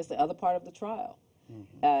it's the other part of the trial.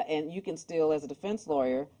 And you can still, as a defense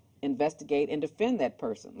lawyer, investigate and defend that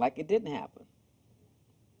person like it didn't happen.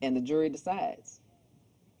 And the jury decides.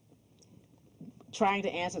 Trying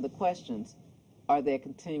to answer the questions, are they a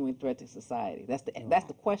continuing threat to society? That's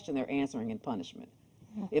the question they're answering in punishment.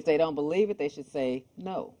 If they don't believe it, they should say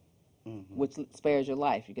no, which spares your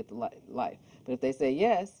life. You get the life. But if they say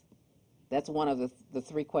yes, that's one of the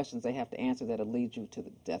three questions they have to answer that'll lead you to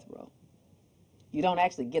the death row. You don't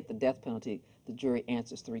actually get the death penalty. The jury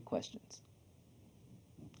answers three questions.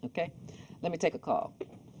 Okay? Let me take a call.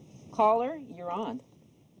 Caller, you're on.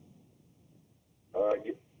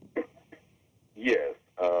 Yes.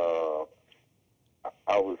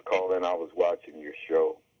 I was calling. I was watching your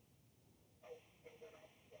show.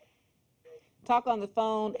 Talk on the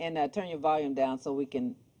phone and turn your volume down so we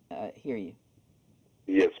can hear you.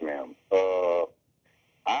 Yes, ma'am.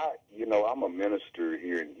 I'm a minister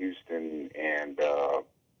here in Houston, and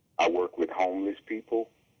I work with homeless people.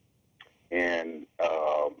 And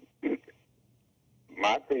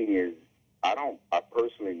my thing is, I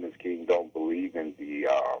personally, Ms. King, don't believe in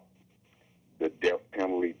the death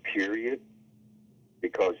penalty, period,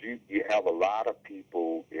 because you have a lot of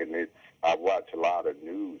people, and I watch a lot of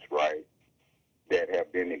news, right, that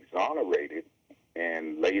have been exonerated,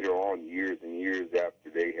 and later on, years and years after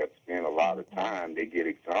they have spent a lot of time, they get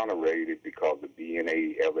exonerated because of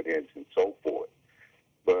DNA evidence and so forth.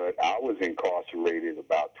 But I was incarcerated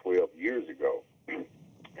about 12 years ago,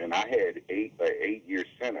 and I had an 8-year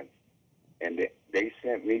sentence. And they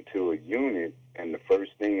sent me to a unit, and the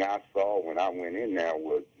first thing I saw when I went in there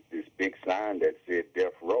was this big sign that said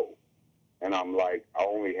death row. And I'm like, I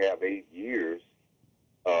only have 8 years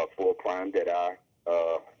for a crime that I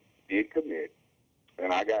did commit.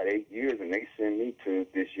 And I got 8 years, and they sent me to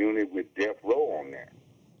this unit with death row on there.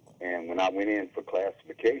 And when I went in for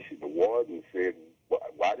classification, the warden said,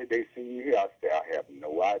 why did they send you here? I said, I have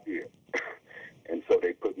no idea. And so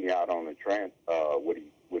they put me out on a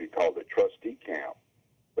what he called a trustee camp.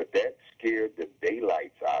 But that scared the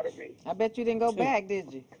daylights out of me. I bet you didn't go back,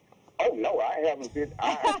 did you? Oh, no, I haven't been.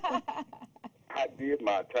 I did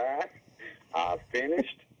my time. I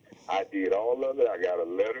finished. I did all of it. I got a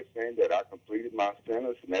letter saying that I completed my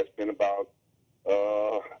sentence, and that's been about,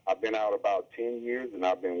 I've been out about 10 years, and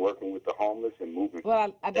I've been working with the homeless and moving.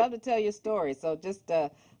 Well, I'd love to tell you a story, so just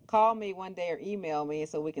call me one day or email me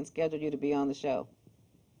so we can schedule you to be on the show.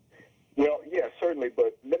 Well, yeah, certainly,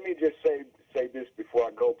 but let me just say this before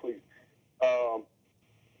I go, please.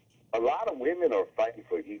 A lot of women are fighting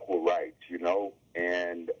for equal rights,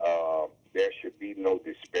 and there should be no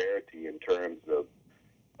disparity in terms of,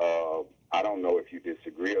 I don't know if you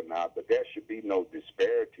disagree or not, but there should be no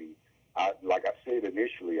disparity. Like I said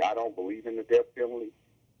initially, I don't believe in the death penalty,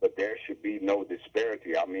 but there should be no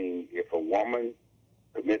disparity. I mean, if a woman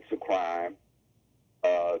commits a crime,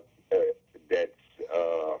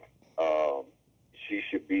 she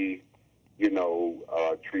should be,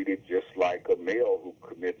 treated just like a male who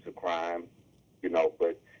commits a crime,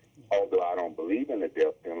 But although I don't believe in the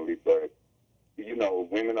death penalty, but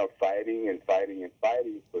women are fighting and fighting and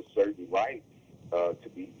fighting for certain rights to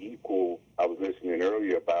be equal. I was listening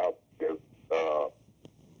earlier about the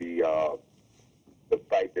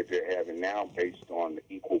fight that they're having now based on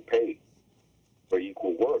equal pay for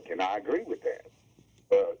equal work, and I agree with that.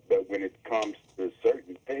 But when it comes to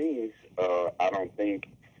certain things, I don't think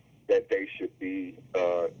that they should be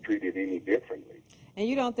treated any differently. And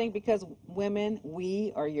you don't think because women,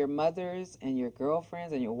 we are your mothers and your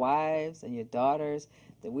girlfriends and your wives and your daughters,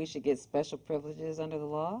 that we should get special privileges under the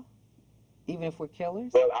law, even if we're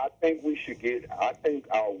killers? Well, I think I think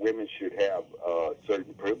our women should have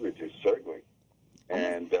certain privileges, certainly.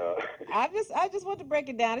 And I just want to break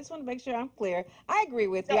it down. I just want to make sure I'm clear. I agree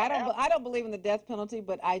with you. I don't believe in the death penalty,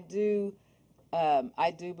 but I do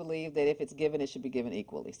believe that if it's given, it should be given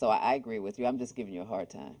equally. So I agree with you. I'm just giving you a hard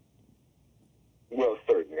time. Well,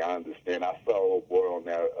 certainly, I understand. I saw a little boy on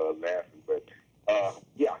there laughing, but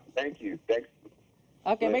yeah, thank you. Thanks.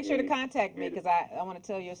 Okay, make sure to contact me because I want to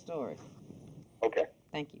tell you a story. Okay.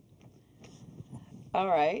 Thank you. All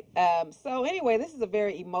right. So anyway, this is a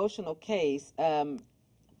very emotional case.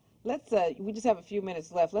 We just have a few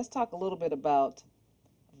minutes left. Let's talk a little bit about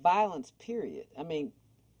violence, period. I mean,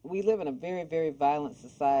 we live in a very, very violent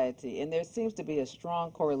society, and there seems to be a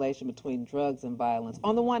strong correlation between drugs and violence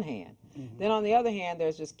on the one hand. Mm-hmm. Then on the other hand,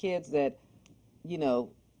 there's just kids that,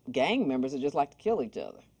 gang members that just like to kill each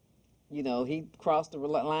other. He crossed the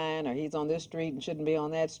line, or he's on this street and shouldn't be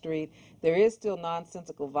on that street. There is still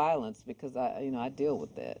nonsensical violence because I deal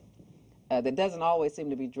with that. That doesn't always seem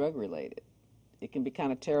to be drug related. It can be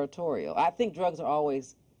kind of territorial. I think drugs are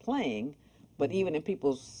always playing, but even in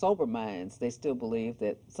people's sober minds, they still believe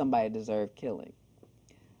that somebody deserved killing.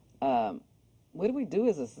 What do we do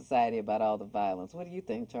as a society about all the violence? What do you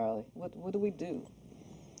think, Charlie? What do we do?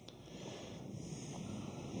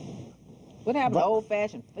 What happened to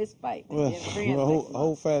old-fashioned fist fight? Well,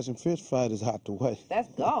 old-fashioned fist fight is out the way. That's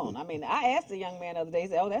gone. I mean, I asked a young man the other day, he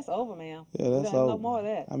said, "Oh, that's over, man. Yeah, that's over. No more of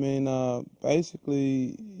that." I mean,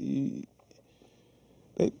 basically,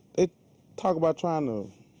 they talk about trying to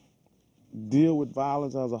deal with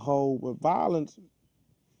violence as a whole, but violence,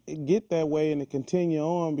 it get that way and it continue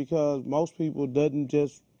on because most people doesn't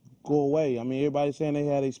just go away. I mean, everybody's saying they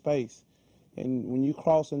had a space. And when you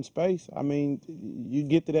cross in space, I mean, you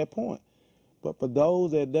get to that point. But for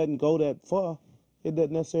those that doesn't go that far, it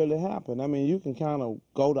doesn't necessarily happen. I mean, you can kind of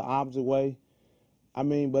go the opposite way. I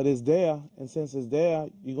mean, but it's there, and since it's there,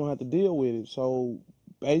 you're going to have to deal with it. So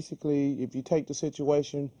basically, if you take the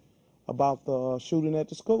situation about the shooting at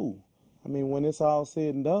the school, I mean, when it's all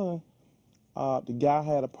said and done, the guy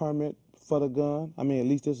had a permit for the gun. I mean, at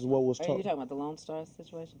least this is what was told. Are you talking about the Lone Star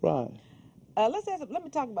situation? Right. Let me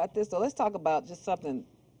talk about this, though. Let's talk about just something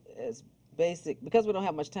as basic. Because we don't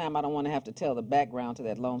have much time, I don't want to have to tell the background to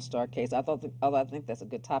that Lone Star case. Although I think that's a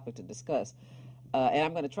good topic to discuss. And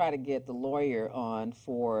I'm going to try to get the lawyer on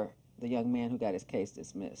for the young man who got his case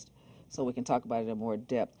dismissed so we can talk about it in more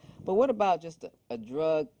depth. But what about just a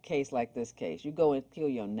drug case like this case? You go and kill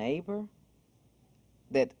your neighbor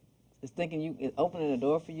that is thinking is opening a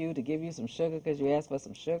door for you to give you some sugar because you asked for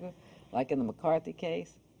some sugar, like in the McCarthy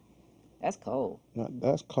case? That's cold. No,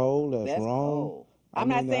 that's cold. That's wrong. Cold. I'm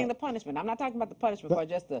not saying the punishment. I'm not talking about the punishment, but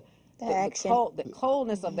just the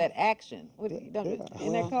coldness of that action. Isn't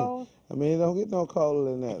that cold? I mean, it don't get no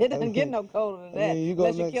colder than that. It doesn't get no colder than that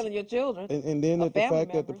unless you're killing your children. And then the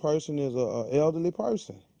fact that the person is an elderly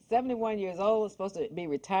person. 71 years old, is supposed to be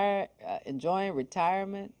retired, enjoying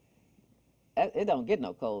retirement. It don't get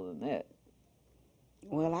no colder than that.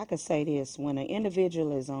 Well, I could say this. When an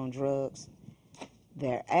individual is on drugs,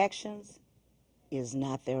 their actions is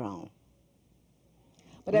not their own.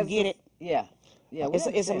 But you get it? Yeah.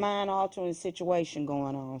 It's a mind-altering situation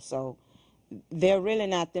going on, so they're really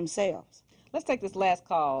not themselves. Let's take this last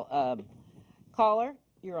call. Caller,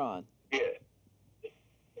 you're on. Yeah.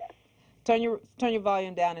 Turn your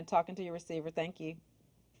volume down and talk into your receiver. Thank you.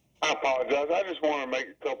 I apologize. I just want to make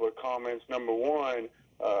a couple of comments. Number one,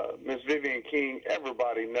 Ms. Vivian King,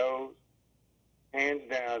 everybody knows, hands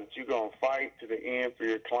down, that you're going to fight to the end for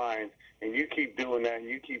your clients, and you keep doing that, and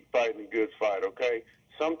you keep fighting a good fight, okay?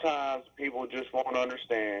 Sometimes people just won't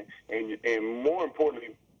understand, and more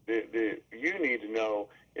importantly, you need to know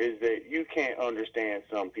is that you can't understand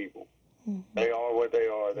some people. Mm-hmm. They are what they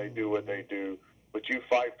are. They do what they do. But you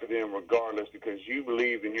fight for them regardless because you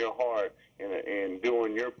believe in your heart in in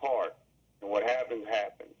doing your part. And what happens,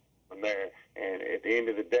 happens from there. And at the end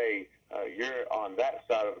of the day, you're on that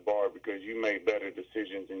side of the bar because you made better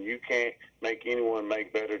decisions, and you can't make anyone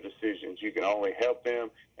make better decisions. You can only help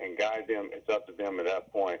them and guide them. It's up to them at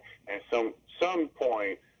that point. And some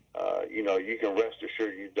point, you can rest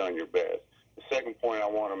assured you've done your best. The second point I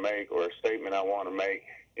want to make, or a statement I want to make,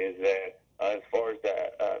 is that as far as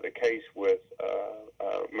the case with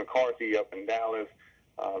McCarthy up in Dallas,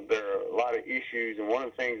 there are a lot of issues, and one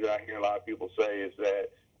of the things that I hear a lot of people say is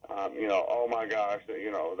that, oh my gosh,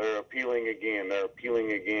 they're appealing again,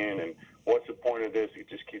 and what's the point of this? It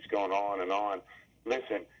just keeps going on and on.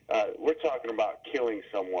 Listen, we're talking about killing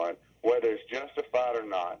someone, whether it's justified or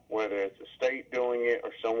not, whether it's the state doing it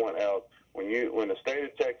or someone else. When the state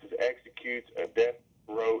of Texas executes a death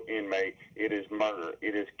row inmate, it is murder.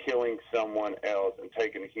 It is killing someone else and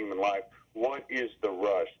taking a human life. What is the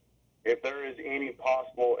rush? If there is any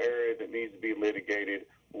possible area that needs to be litigated,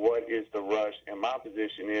 what is the rush? And my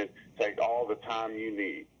position is take all the time you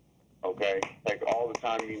need, okay? Take all the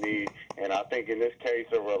time you need. And I think in this case,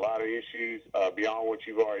 there were a lot of issues beyond what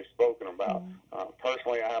you've already spoken about.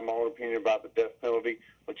 Personally, I have my own opinion about the death penalty.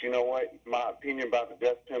 But you know what? My opinion about the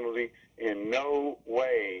death penalty in no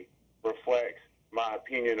way reflects my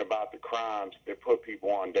opinion about the crimes that put people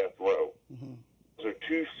on death row. Those are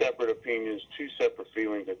two separate opinions, two separate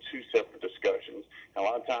feelings, and two separate discussions. And a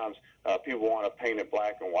lot of times people want to paint it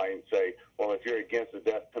black and white and say, well, if you're against the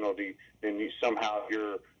death penalty, then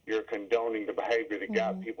you're condoning the behavior that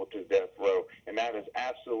got people to death row. And that is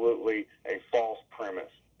absolutely a false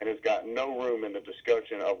premise. And it's got no room in the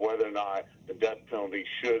discussion of whether or not the death penalty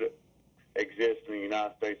should exist in the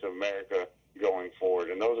United States of America going forward.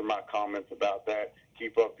 And those are my comments about that.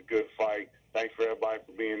 Keep up the good fight. Thanks for everybody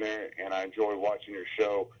for being there, and I enjoy watching your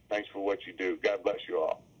show. Thanks for what you do. God bless you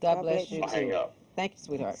all. God bless you, I'll too. hang up. Thank you,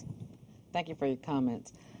 sweetheart. Thank you for your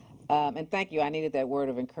comments. And thank you. I needed that word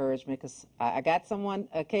of encouragement because I got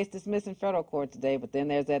a case dismissed in federal court today, but then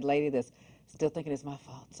there's that lady that's still thinking it's my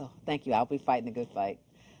fault. So thank you. I'll be fighting a good fight.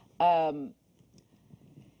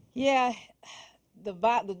 Yeah,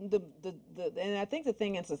 and I think the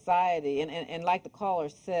thing in society, and like the caller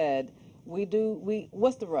said,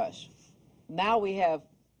 what's the rush? Now we have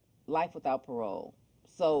life without parole.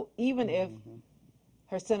 So even if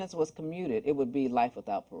her sentence was commuted, it would be life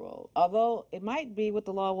without parole. Although it might be what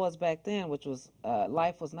the law was back then, which was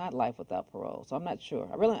life was not life without parole. So I'm not sure.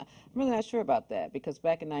 I'm really not sure about that, because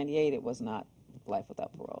back in '98 it was not life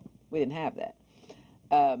without parole. We didn't have that.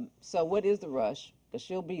 So what is the rush? Because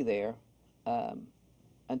she'll be there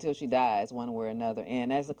until she dies, one way or another.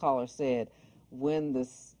 And as the caller said, when the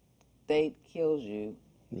state kills you,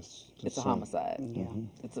 it's a homicide. Yeah.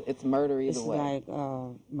 It's murder either way. It's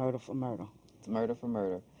like murder for murder. It's murder for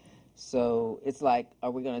murder. So it's like,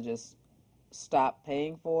 are we going to just stop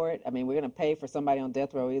paying for it? I mean, we're going to pay for somebody on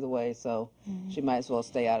death row either way, so she might as well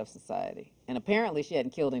stay out of society. And apparently she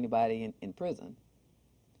hadn't killed anybody in prison.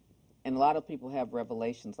 And a lot of people have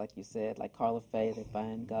revelations, like you said, like Carla, Faye, they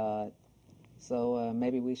find God. So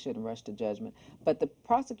maybe we shouldn't rush to judgment. But the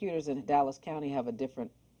prosecutors in Dallas County have a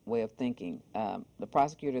different way of thinking. The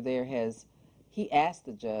prosecutor there he asked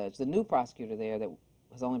the judge, the new prosecutor there that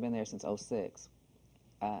has only been there since '06,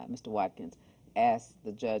 Mr. Watkins, asked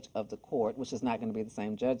the judge of the court, which is not going to be the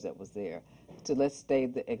same judge that was there, to let's stay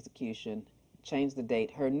the execution, change the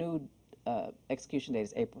date. Her new execution date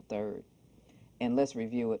is April 3rd, and let's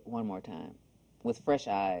review it one more time with fresh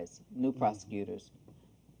eyes, new prosecutors,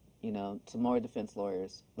 some more defense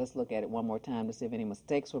lawyers. Let's look at it one more time to see if any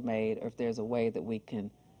mistakes were made or if there's a way that we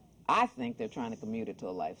can. I think they're trying to commute it to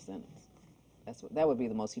a life sentence. That would be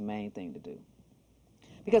the most humane thing to do.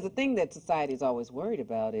 Because the thing that society is always worried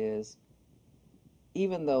about is,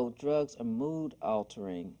 even though drugs are mood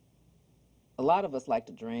altering, a lot of us like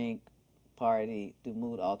to drink, party, do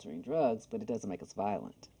mood altering drugs, but it doesn't make us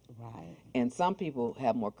violent. Right. And some people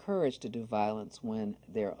have more courage to do violence when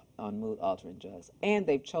they're on mood altering drugs, and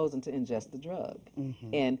they've chosen to ingest the drug.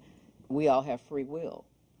 And we all have free will,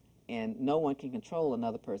 and no one can control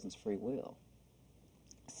another person's free will.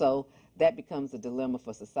 So that becomes a dilemma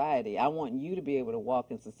for society. I want you to be able to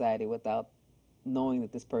walk in society without knowing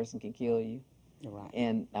that this person can kill you. Right.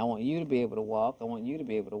 And I want you to be able to walk. I want you to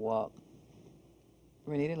be able to walk.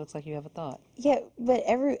 ReNita, looks like you have a thought. Yeah, but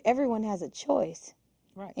everyone has a choice.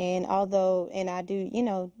 Right. And I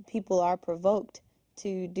do, people are provoked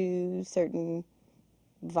to do certain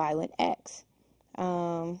violent acts.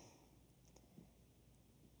 I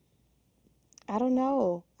don't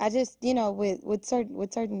know. I just, with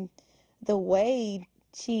certain, the way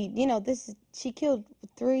she killed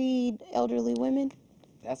 3 elderly women.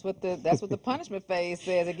 That's what the punishment phase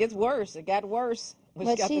says. It gets worse. It got worse when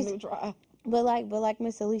she But got the she's new trial. But like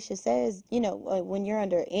Miss Alicia says, when you're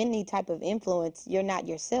under any type of influence, you're not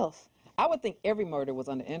yourself. I would think every murder was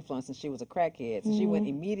under influence, and she was a crackhead. So she went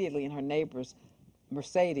immediately in her neighbor's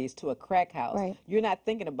Mercedes to a crack house. Right. You're not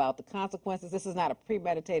thinking about the consequences. This is not a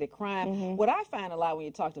premeditated crime. What I find a lot when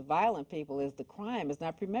you talk to violent people is the crime is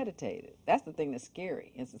not premeditated. That's the thing that's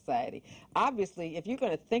scary in society. Obviously, if you're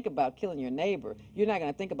going to think about killing your neighbor, you're not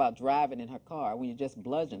going to think about driving in her car when you just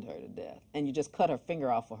bludgeoned her to death and you just cut her finger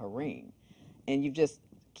off for her ring. And you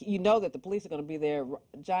know that the police are going to be there,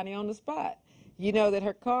 Johnny, on the spot. You know that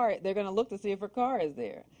her car, they're going to look to see if her car is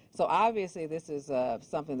there. So obviously this is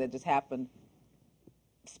something that just happened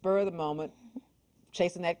spur of the moment,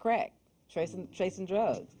 chasing that crack, chasing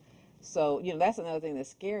drugs. So, that's another thing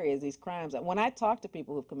that's scary is these crimes. When I talk to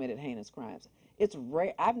people who've committed heinous crimes, it's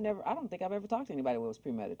rare. I don't think I've ever talked to anybody who was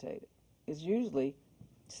premeditated. It's usually,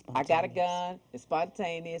 I got a gun, it's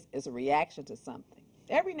spontaneous, it's a reaction to something.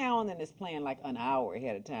 Every now and then it's planned like an hour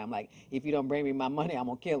ahead of time, like, if you don't bring me my money, I'm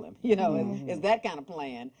going to kill him. It's that kind of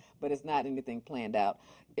plan, but it's not anything planned out.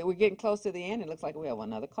 We're getting close to the end. It looks like we have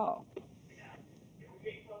another call.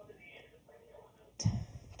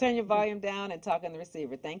 Turn your volume down and talk on the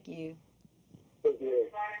receiver. Thank you. Okay.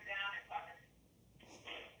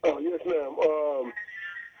 Yes, ma'am.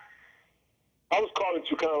 I was calling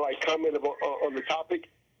to kind of like comment on the topic.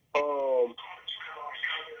 You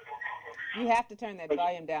have to turn that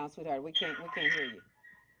volume down, sweetheart. We can't hear you.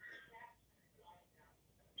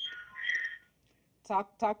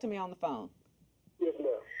 Talk to me on the phone. Yes, ma'am.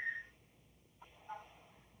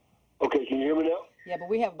 Okay, can you hear me now? Yeah, but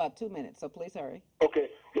we have about 2 minutes, so please hurry. Okay.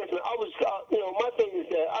 Yes, ma'am. I was, my thing is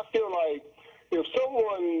that I feel like if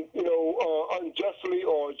someone, unjustly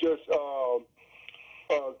or just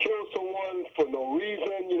kills someone for no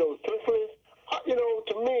reason, senseless,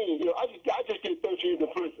 to me, I just get 13 years in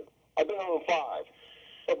prison. I've been on 5.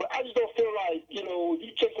 But I just don't feel like, you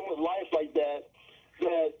take someone's life like that,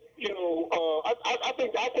 I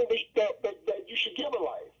think that you should give a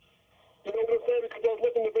life. You know what I'm saying? Because there's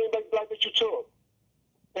nothing to bring back the life that you took.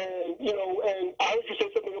 And, and I heard you say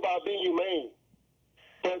something about being humane.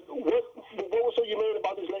 But what was so humane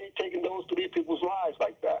about this lady taking those 3 people's lives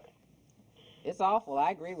like that? It's awful.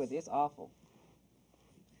 I agree with you. It's awful.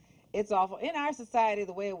 It's awful. In our society,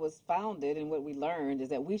 the way it was founded and what we learned is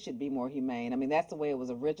that we should be more humane. I mean, that's the way it was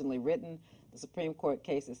originally written. The Supreme Court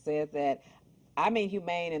cases said that. I mean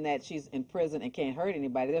humane in that she's in prison and can't hurt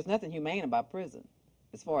anybody. There's nothing humane about prison,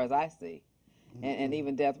 as far as I see. And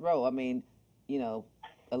even death row. I mean,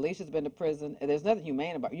 Alicia's been to prison. There's nothing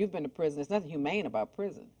humane about. You've been to prison. There's nothing humane about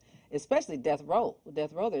prison, especially death row. With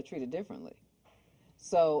death row, they're treated differently.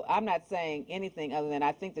 So I'm not saying anything other than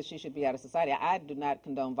I think that she should be out of society. I do not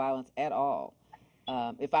condone violence at all.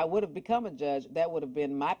 If I would have become a judge, that would have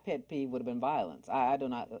been my pet peeve. Would have been violence. I do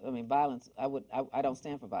not. I mean, violence. I don't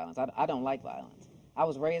stand for violence. I don't like violence. I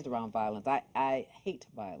was raised around violence. I hate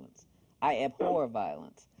violence. I abhor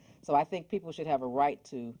violence. So I think people should have a right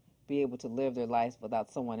to be able to live their lives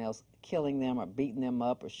without someone else killing them or beating them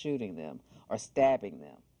up or shooting them or stabbing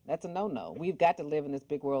them. That's a no-no. We've got to live in this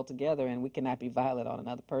big world together, and we cannot be violent on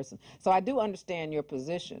another person. So I do understand your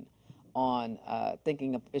position on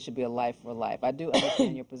thinking it should be a life for life. I do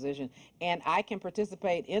understand your position, and I can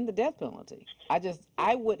participate in the death penalty. I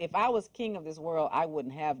would, if I was king of this world, I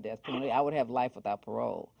wouldn't have death penalty. I would have life without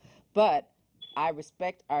parole. But I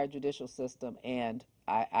respect our judicial system, and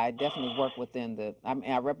I definitely work within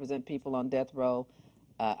I represent people on death row.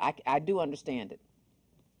 I do understand it.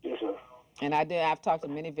 Yes, sir. And I've talked to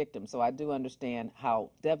many victims, so I do understand how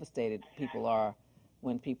devastated people are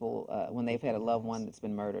when they've had a loved one that's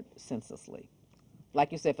been murdered senselessly.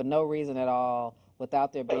 Like you said, for no reason at all,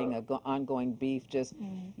 without there being an ongoing beef, just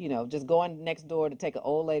going next door to take an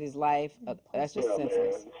old lady's life, that's just senseless.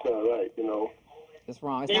 Man, it's not right, It's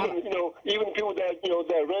wrong. It's even not, even people that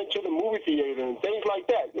that run to the movie theater and things like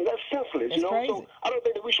that, that's senseless. It's crazy. So I don't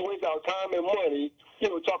think that we should waste our time and money,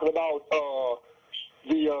 talking about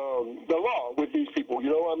the law with these people.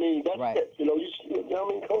 I mean, that's right. it.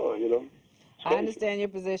 Come on, I understand your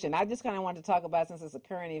position. I just kind of wanted to talk about, since it's a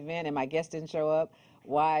current event and my guest didn't show up,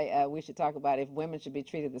 why we should talk about if women should be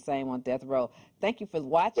treated the same on death row. Thank you for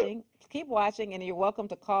watching. Keep watching, and you're welcome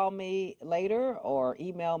to call me later or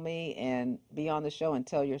email me and be on the show and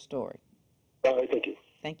tell your story. All right, thank you.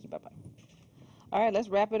 Thank you. Bye-bye. All right, let's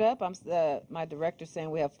wrap it up. My director's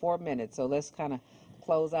saying we have 4 minutes, so let's kind of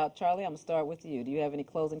close out. Charlie, I'm going to start with you. Do you have any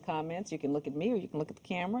closing comments? You can look at me or you can look at the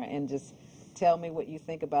camera and just tell me what you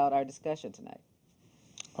think about our discussion tonight.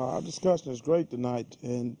 Our discussion is great tonight,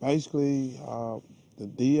 and basically the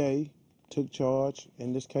DA took charge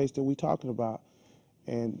in this case that we're talking about.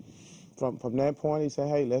 And from that point, he said,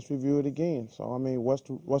 hey, let's review it again. So, I mean, what's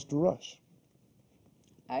the rush?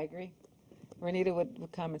 I agree. ReNita,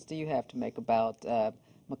 what comments do you have to make about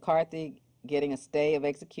McCarthy getting a stay of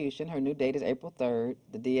execution? Her new date is April 3rd.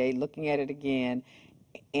 The DA looking at it again,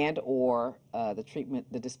 and or the treatment,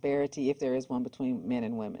 the disparity, if there is one, between men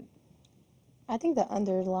and women. I think the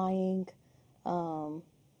underlying, I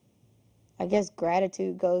guess,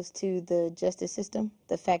 gratitude goes to the justice system.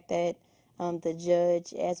 The fact that the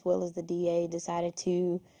judge, as well as the DA, decided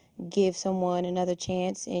to give someone another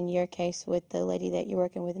chance, in your case with the lady that you're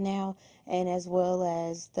working with now, and as well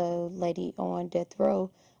as the lady on death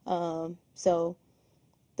row. So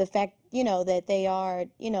the fact, that they are,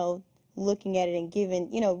 looking at it and giving,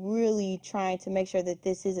 really trying to make sure that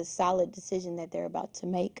this is a solid decision that they're about to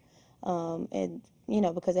make, and,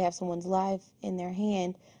 because they have someone's life in their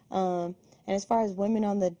hand. And as far as women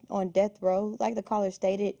on death row, like the caller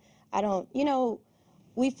stated, I don't,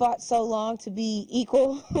 we fought so long to be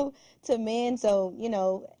equal to men. So,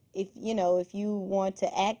 if you want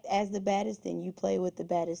to act as the baddest, then you play with the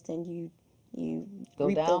baddest, and you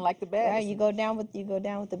go down like the baddest. Right, you go down with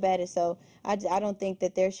the baddest. So I don't think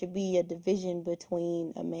that there should be a division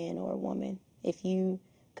between a man or a woman. If you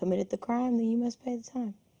committed the crime, then you must pay the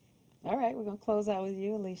time. All right, we're going to close out with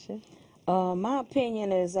you, Alicia. My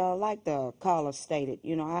opinion is, like the caller stated,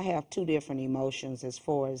 I have two different emotions as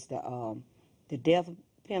far as the death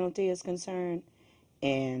penalty is concerned,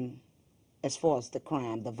 and as far as the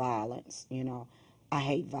crime, the violence. I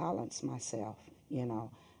hate violence myself.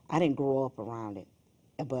 I didn't grow up around it,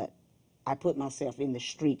 but I put myself in the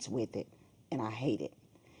streets with it, and I hate it.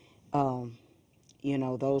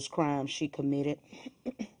 Those crimes she committed,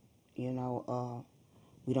 we don't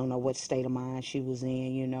know what state of mind she was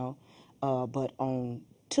in, but on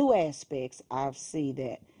two aspects, I see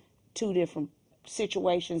that two different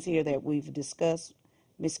situations here that we've discussed,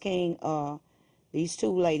 Ms. King. These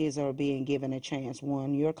two ladies are being given a chance.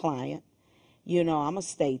 One, your client. I'm going to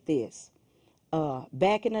state this.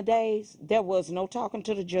 Back in the days, there was no talking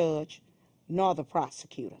to the judge nor the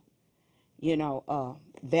prosecutor. I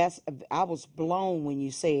was blown when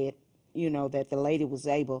you said, that the lady was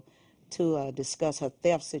able to discuss her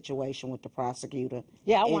theft situation with the prosecutor.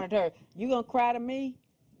 Yeah, I wanted her, you going to cry to me?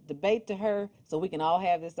 Debate to her so we can all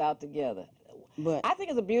have this out together. But I think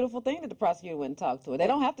it's a beautiful thing that the prosecutor went and talked to her. They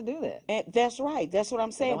don't have to do that. And that's right. That's what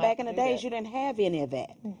I'm saying. Back in the days, you didn't have any of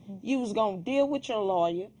that. Mm-hmm. You was going to deal with your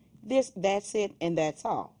lawyer. That's it, and that's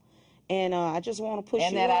all. And I just want to push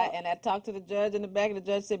you up. And I talked to the judge in the back, and the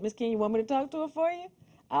judge said, Miss King, you want me to talk to her for you?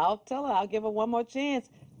 I'll tell her. I'll give her one more chance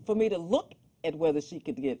for me to look at whether she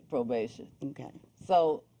could get probation. Okay.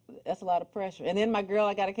 So that's a lot of pressure. And then my girl,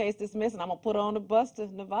 I got a case dismissed, and I'm going to put her on the bus to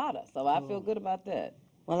Nevada. So I feel good about that.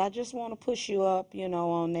 Well, I just want to push you up,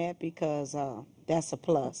 on that, because that's a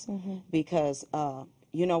plus. Mm-hmm. Because,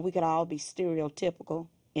 we could all be stereotypical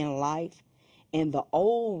in life. In the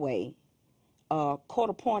old way,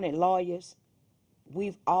 court-appointed lawyers,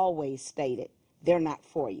 we've always stated they're not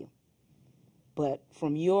for you. But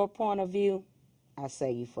from your point of view, I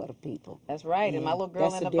say you for the people. That's right. And my little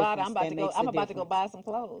girl in Nevada, I'm about to go buy some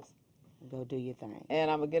clothes. Go do your thing.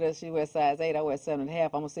 And I'm going to get her, she wears size 8, I wear 7.5. I'm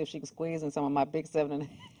going to see if she can squeeze in some of my big 7.5.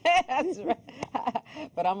 That's right.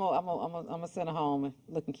 But I'm gonna send her home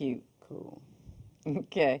looking cute. Cool.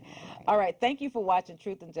 Okay. All right. Thank you for watching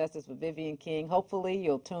Truth and Justice with Vivian King. Hopefully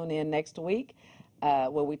you'll tune in next week where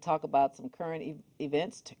we talk about some current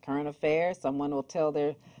events, current affairs. Someone will tell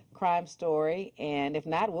their crime story. And if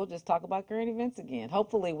not, we'll just talk about current events again.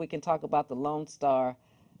 Hopefully we can talk about the Lone Star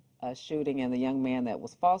shooting and the young man that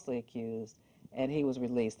was falsely accused and he was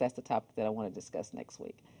released. That's the topic that I want to discuss next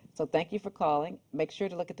week. So thank you for calling. Make sure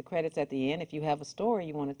to look at the credits at the end. If you have a story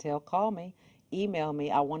you want to tell, call me, email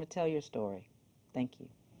me. I want to tell your story. Thank you.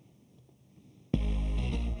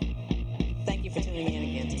 Thank you for tuning in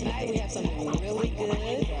again. Tonight we have something really good,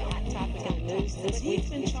 a hot topic in the news this week. We've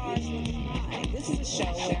been charged with crime. This is a show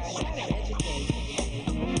where I try to educate